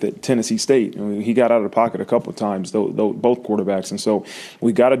job with at Tennessee State. I mean, he got out of the pocket a couple of times, both quarterbacks. And so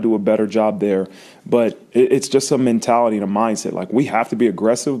we got to do a better job there. But it's just a mentality and a mindset. Like, we have to be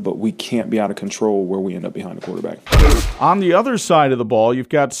aggressive, but we can't be out of control where we end up behind the quarterback. On the other side of the ball, you've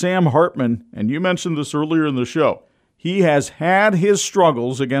got Sam Hartman, and you mentioned this earlier in the show. He has had his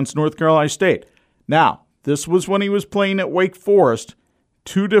struggles against North Carolina State. Now, this was when he was playing at Wake Forest,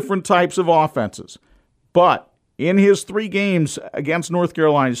 2 different types of offenses. But in his 3 games against North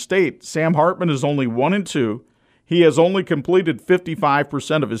Carolina State, Sam Hartman is only 1-2. He has only completed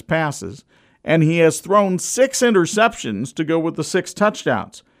 55% of his passes, and he has thrown 6 interceptions to go with the 6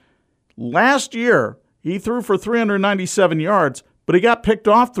 touchdowns. Last year, he threw for 397 yards, but he got picked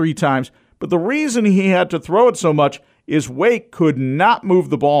off 3 times. But the reason he had to throw it so much is Wake could not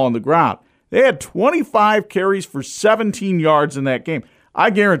move the ball on the ground. They had 25 carries for 17 yards in that game. I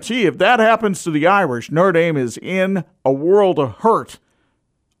guarantee if that happens to the Irish, Notre Dame is in a world of hurt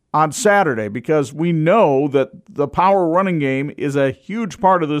on Saturday, because we know that the power running game is a huge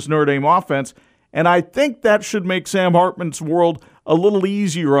part of this Notre Dame offense, and I think that should make Sam Hartman's world a little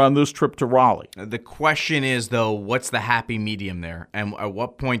easier on this trip to Raleigh. The question is, though, what's the happy medium there? And at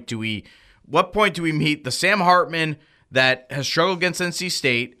what point do we meet the Sam Hartman that has struggled against NC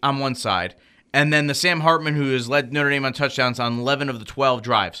State on one side, and then the Sam Hartman who has led Notre Dame on touchdowns on 11 of the 12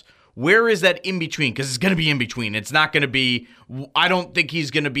 drives? Where is that in between? Because it's going to be in between. It's not going to be – I don't think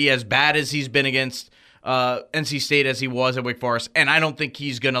he's going to be as bad as he's been against NC State as he was at Wake Forest, and I don't think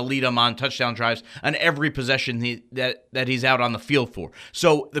he's going to lead them on touchdown drives on every possession that he's out on the field for.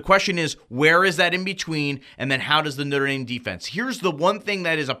 So the question is, where is that in between, and then how does the Notre Dame defense? Here's the one thing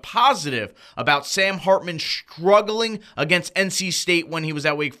that is a positive about Sam Hartman struggling against NC State when he was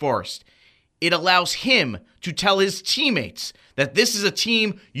at Wake Forest. it allows him to tell his teammates that this is a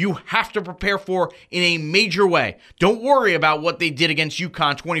team you have to prepare for in a major way. Don't worry about what they did against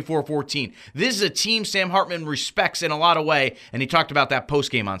UConn 24-14. This is a team Sam Hartman respects in a lot of way, and he talked about that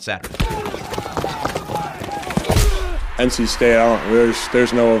postgame on Saturday. NC State,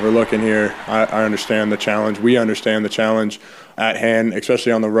 there's no overlooking here. I understand the challenge. We understand the challenge at hand,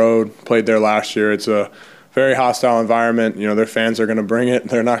 especially on the road. Played there last year. It's a very hostile environment. Their fans are going to bring it.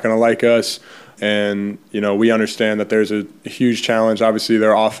 They're not going to like us. And, we understand that there's a huge challenge. Obviously,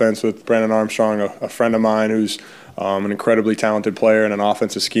 their offense with Brennan Armstrong, a friend of mine who's an incredibly talented player and an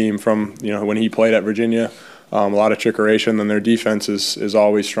offensive scheme from, when he played at Virginia. A lot of trickeration. Then their defense is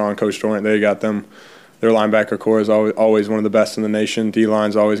always strong. Coach Dorrant, they got them. Their linebacker core is always one of the best in the nation.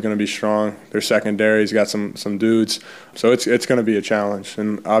 D-line's always going to be strong. Their secondary's got some dudes. So it's going to be a challenge.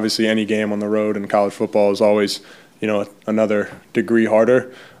 And obviously any game on the road in college football is always, another degree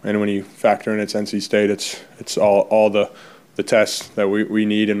harder. And when you factor in it's NC State, it's all the tests that we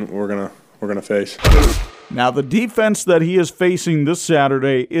need and we're gonna face. Now, the defense that he is facing this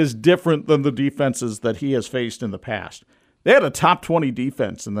Saturday is different than the defenses that he has faced in the past. They had a top 20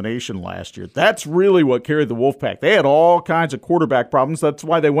 defense in the nation last year. That's really what carried the Wolfpack. They had all kinds of quarterback problems. That's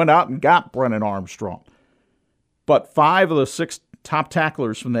why they went out and got Brennan Armstrong. But 5 of the 6 top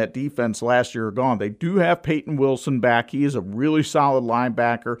tacklers from that defense last year are gone. They do have Peyton Wilson back. He is a really solid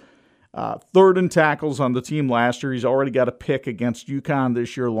linebacker. Third in tackles on the team last year. He's already got a pick against UConn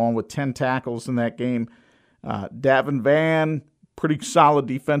this year, along with 10 tackles in that game. Davin Vann, pretty solid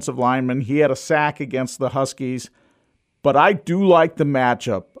defensive lineman. He had a sack against the Huskies. But I do like the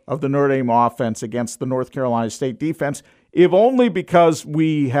matchup of the Notre Dame offense against the North Carolina State defense, if only because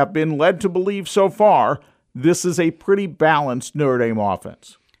we have been led to believe so far this is a pretty balanced Notre Dame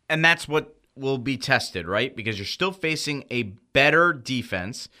offense. And that's what will be tested, right? Because you're still facing a better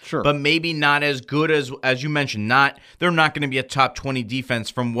defense, sure, but maybe not as good as you mentioned. They're not going to be a top 20 defense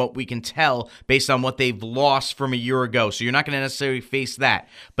from what we can tell based on what they've lost from a year ago. So you're not going to necessarily face that,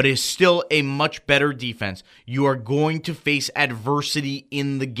 but it's still a much better defense. You are going to face adversity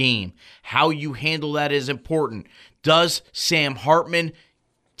in the game. How you handle that is important. Does Sam Hartman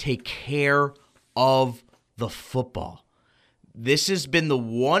take care of the football? This has been the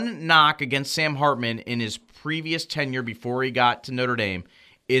one knock against Sam Hartman in his previous tenure before he got to Notre Dame,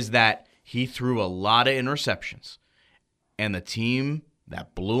 is that he threw a lot of interceptions. And the team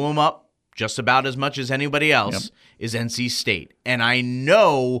that blew him up just about as much as anybody else is NC State. And I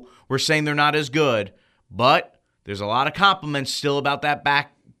know we're saying they're not as good, but there's a lot of compliments still about that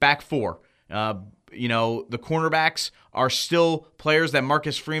back four. The cornerbacks are still players that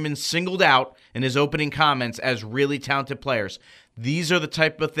Marcus Freeman singled out in his opening comments as really talented players. These are the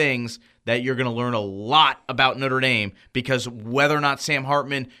type of things that you're going to learn a lot about Notre Dame, because whether or not Sam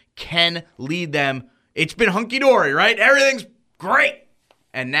Hartman can lead them, it's been hunky-dory, right? Everything's great.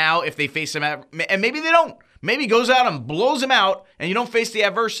 And now if they face him, and maybe they don't, maybe he goes out and blows him out and you don't face the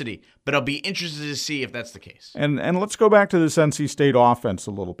adversity, but I'll be interested to see if that's the case. And let's go back to this NC State offense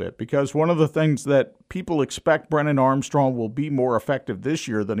a little bit, because one of the things that people expect Brennan Armstrong will be more effective this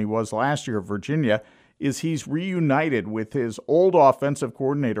year than he was last year at Virginia is he's reunited with his old offensive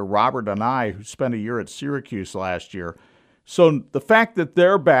coordinator, Robert Anae, who spent a year at Syracuse last year. So the fact that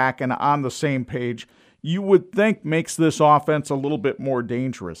they're back and on the same page, you would think makes this offense a little bit more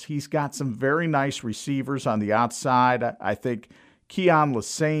dangerous. He's got some very nice receivers on the outside. I think Keon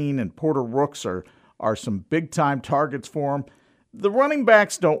Lassane and Porter Rooks are some big-time targets for him. The running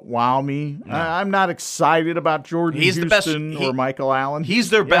backs don't wow me. No. I'm not excited about Jordan Houston or Michael Allen. He's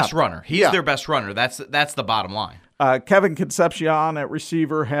their best runner. He's their best runner. That's the bottom line. Kevin Concepcion at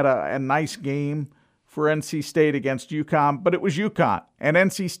receiver had a nice game for NC State against UConn, but it was UConn, and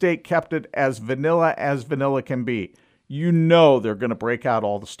NC State kept it as vanilla can be. You know they're going to break out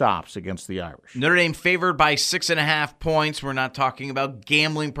all the stops against the Irish. Notre Dame favored by 6.5 points. We're not talking about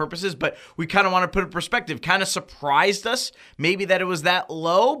gambling purposes, but we kind of want to put it in perspective. Kind of surprised us maybe that it was that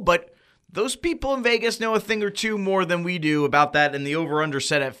low, but those people in Vegas know a thing or two more than we do about that, and the over-under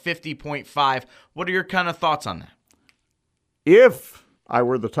set at 50.5. What are your kind of thoughts on that? If I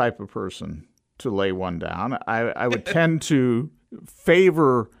were the type of person to lay one down, I would tend to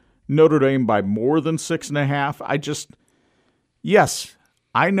favor Notre Dame by more than 6.5. Yes,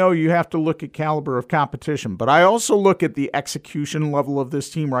 I know you have to look at caliber of competition, but I also look at the execution level of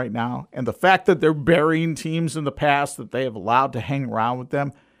this team right now, and the fact that they're burying teams in the past that they have allowed to hang around with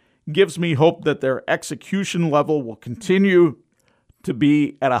them gives me hope that their execution level will continue to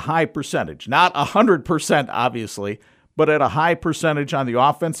be at a high percentage. Not 100%, obviously, but at a high percentage on the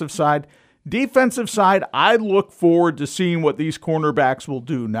offensive side. Defensive side, I look forward to seeing what these cornerbacks will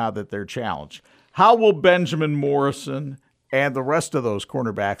do now that they're challenged. How will Benjamin Morrison and the rest of those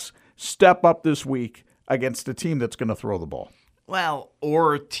cornerbacks step up this week against a team that's going to throw the ball? Well,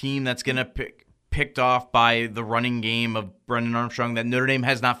 or a team that's going to picked off by the running game of Brennan Armstrong that Notre Dame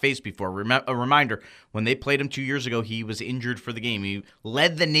has not faced before. A reminder, when they played him 2 years ago, he was injured for the game. He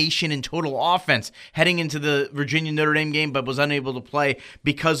led the nation in total offense heading into the Virginia-Notre Dame game, but was unable to play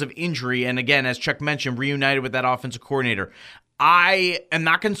because of injury. And again, as Chuck mentioned, reunited with that offensive coordinator. I am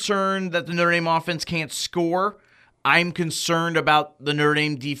not concerned that the Notre Dame offense can't score. I'm concerned about the Notre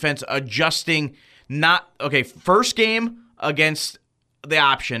Dame defense adjusting. First game against the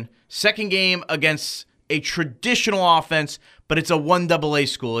option. Second game against a traditional offense, but it's a 1AA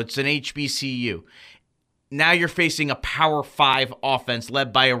school. It's an HBCU. Now you're facing a Power 5 offense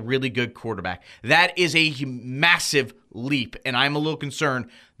led by a really good quarterback. That is a massive leap, and I'm a little concerned.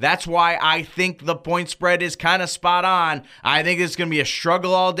 That's why I think the point spread is kind of spot on. I think it's going to be a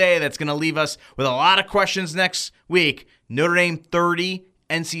struggle all day that's going to leave us with a lot of questions next week. Notre Dame 30,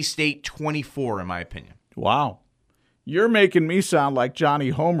 NC State 24, in my opinion. Wow. You're making me sound like Johnny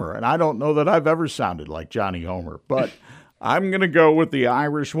Homer, and I don't know that I've ever sounded like Johnny Homer, but I'm going to go with the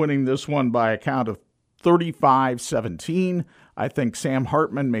Irish winning this one by a count of 35-17. I think Sam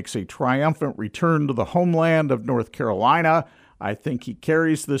Hartman makes a triumphant return to the homeland of North Carolina. I think he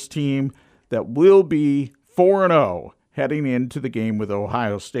carries this team that will be 4-0 heading into the game with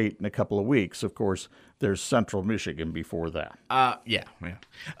Ohio State in a couple of weeks. Of course, there's Central Michigan before that. Yeah.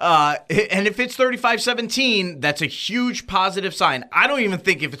 And if it's 35-17, that's a huge positive sign. I don't even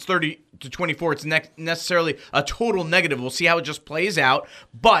think if it's 30-24, it's necessarily a total negative. We'll see how it just plays out.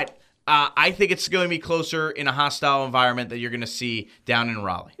 But I think it's going to be closer in a hostile environment that you're going to see down in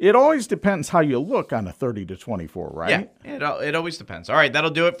Raleigh. It always depends how you look on a 30-24, right? Yeah, it always depends. All right, that'll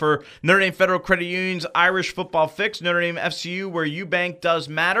do it for Notre Dame Federal Credit Union's Irish Football Fix, Notre Dame FCU, where you bank does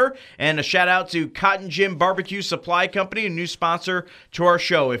matter. And a shout out to Cotton Gin Barbecue Supply Company, a new sponsor to our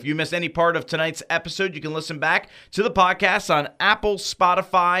show. If you missed any part of tonight's episode, you can listen back to the podcast on Apple,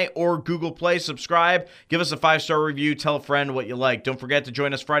 Spotify, or Google Play. Subscribe, give us a 5-star review, tell a friend what you like. Don't forget to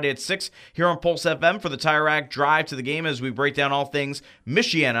join us Friday at 6 here on Pulse FM for the Tire Rack Drive to the Game as we break down all things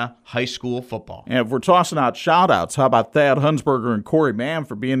Michiana high school football. And if we're tossing out shout-outs, how about Thad Hunsberger and Corey Mann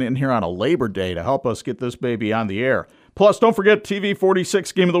for being in here on a Labor Day to help us get this baby on the air. Plus, don't forget TV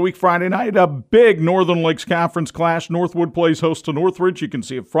 46 Game of the Week Friday night, a big Northern Lakes Conference clash. Northwood plays host to Northridge. You can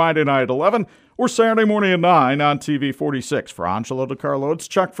see it Friday night at 11 or Saturday morning at 9 on TV 46. For Angelo DiCarlo, it's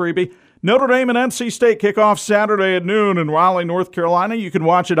Chuck Freeby. Notre Dame and NC State kick off Saturday at noon in Raleigh, North Carolina. You can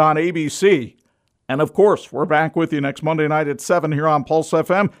watch it on ABC. And, of course, we're back with you next Monday night at 7 here on Pulse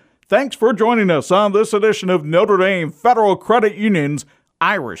FM. Thanks for joining us on this edition of Notre Dame Federal Credit Union's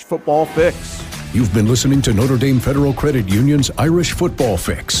Irish Football Fix. You've been listening to Notre Dame Federal Credit Union's Irish Football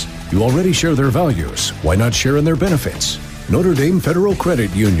Fix. You already share their values. Why not share in their benefits? Notre Dame Federal Credit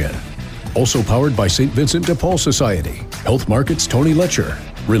Union. Also powered by St. Vincent de Paul Society, Health Markets Tony Letcher,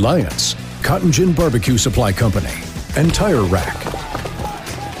 Reliance, Cotton Gin Barbecue Supply Company, and Tire Rack.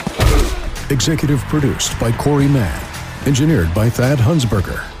 Executive produced by Corey Mann. Engineered by Thad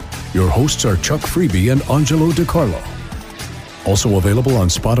Hunsberger. Your hosts are Chuck Freeby and Angelo DiCarlo. Also available on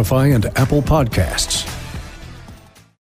Spotify and Apple Podcasts.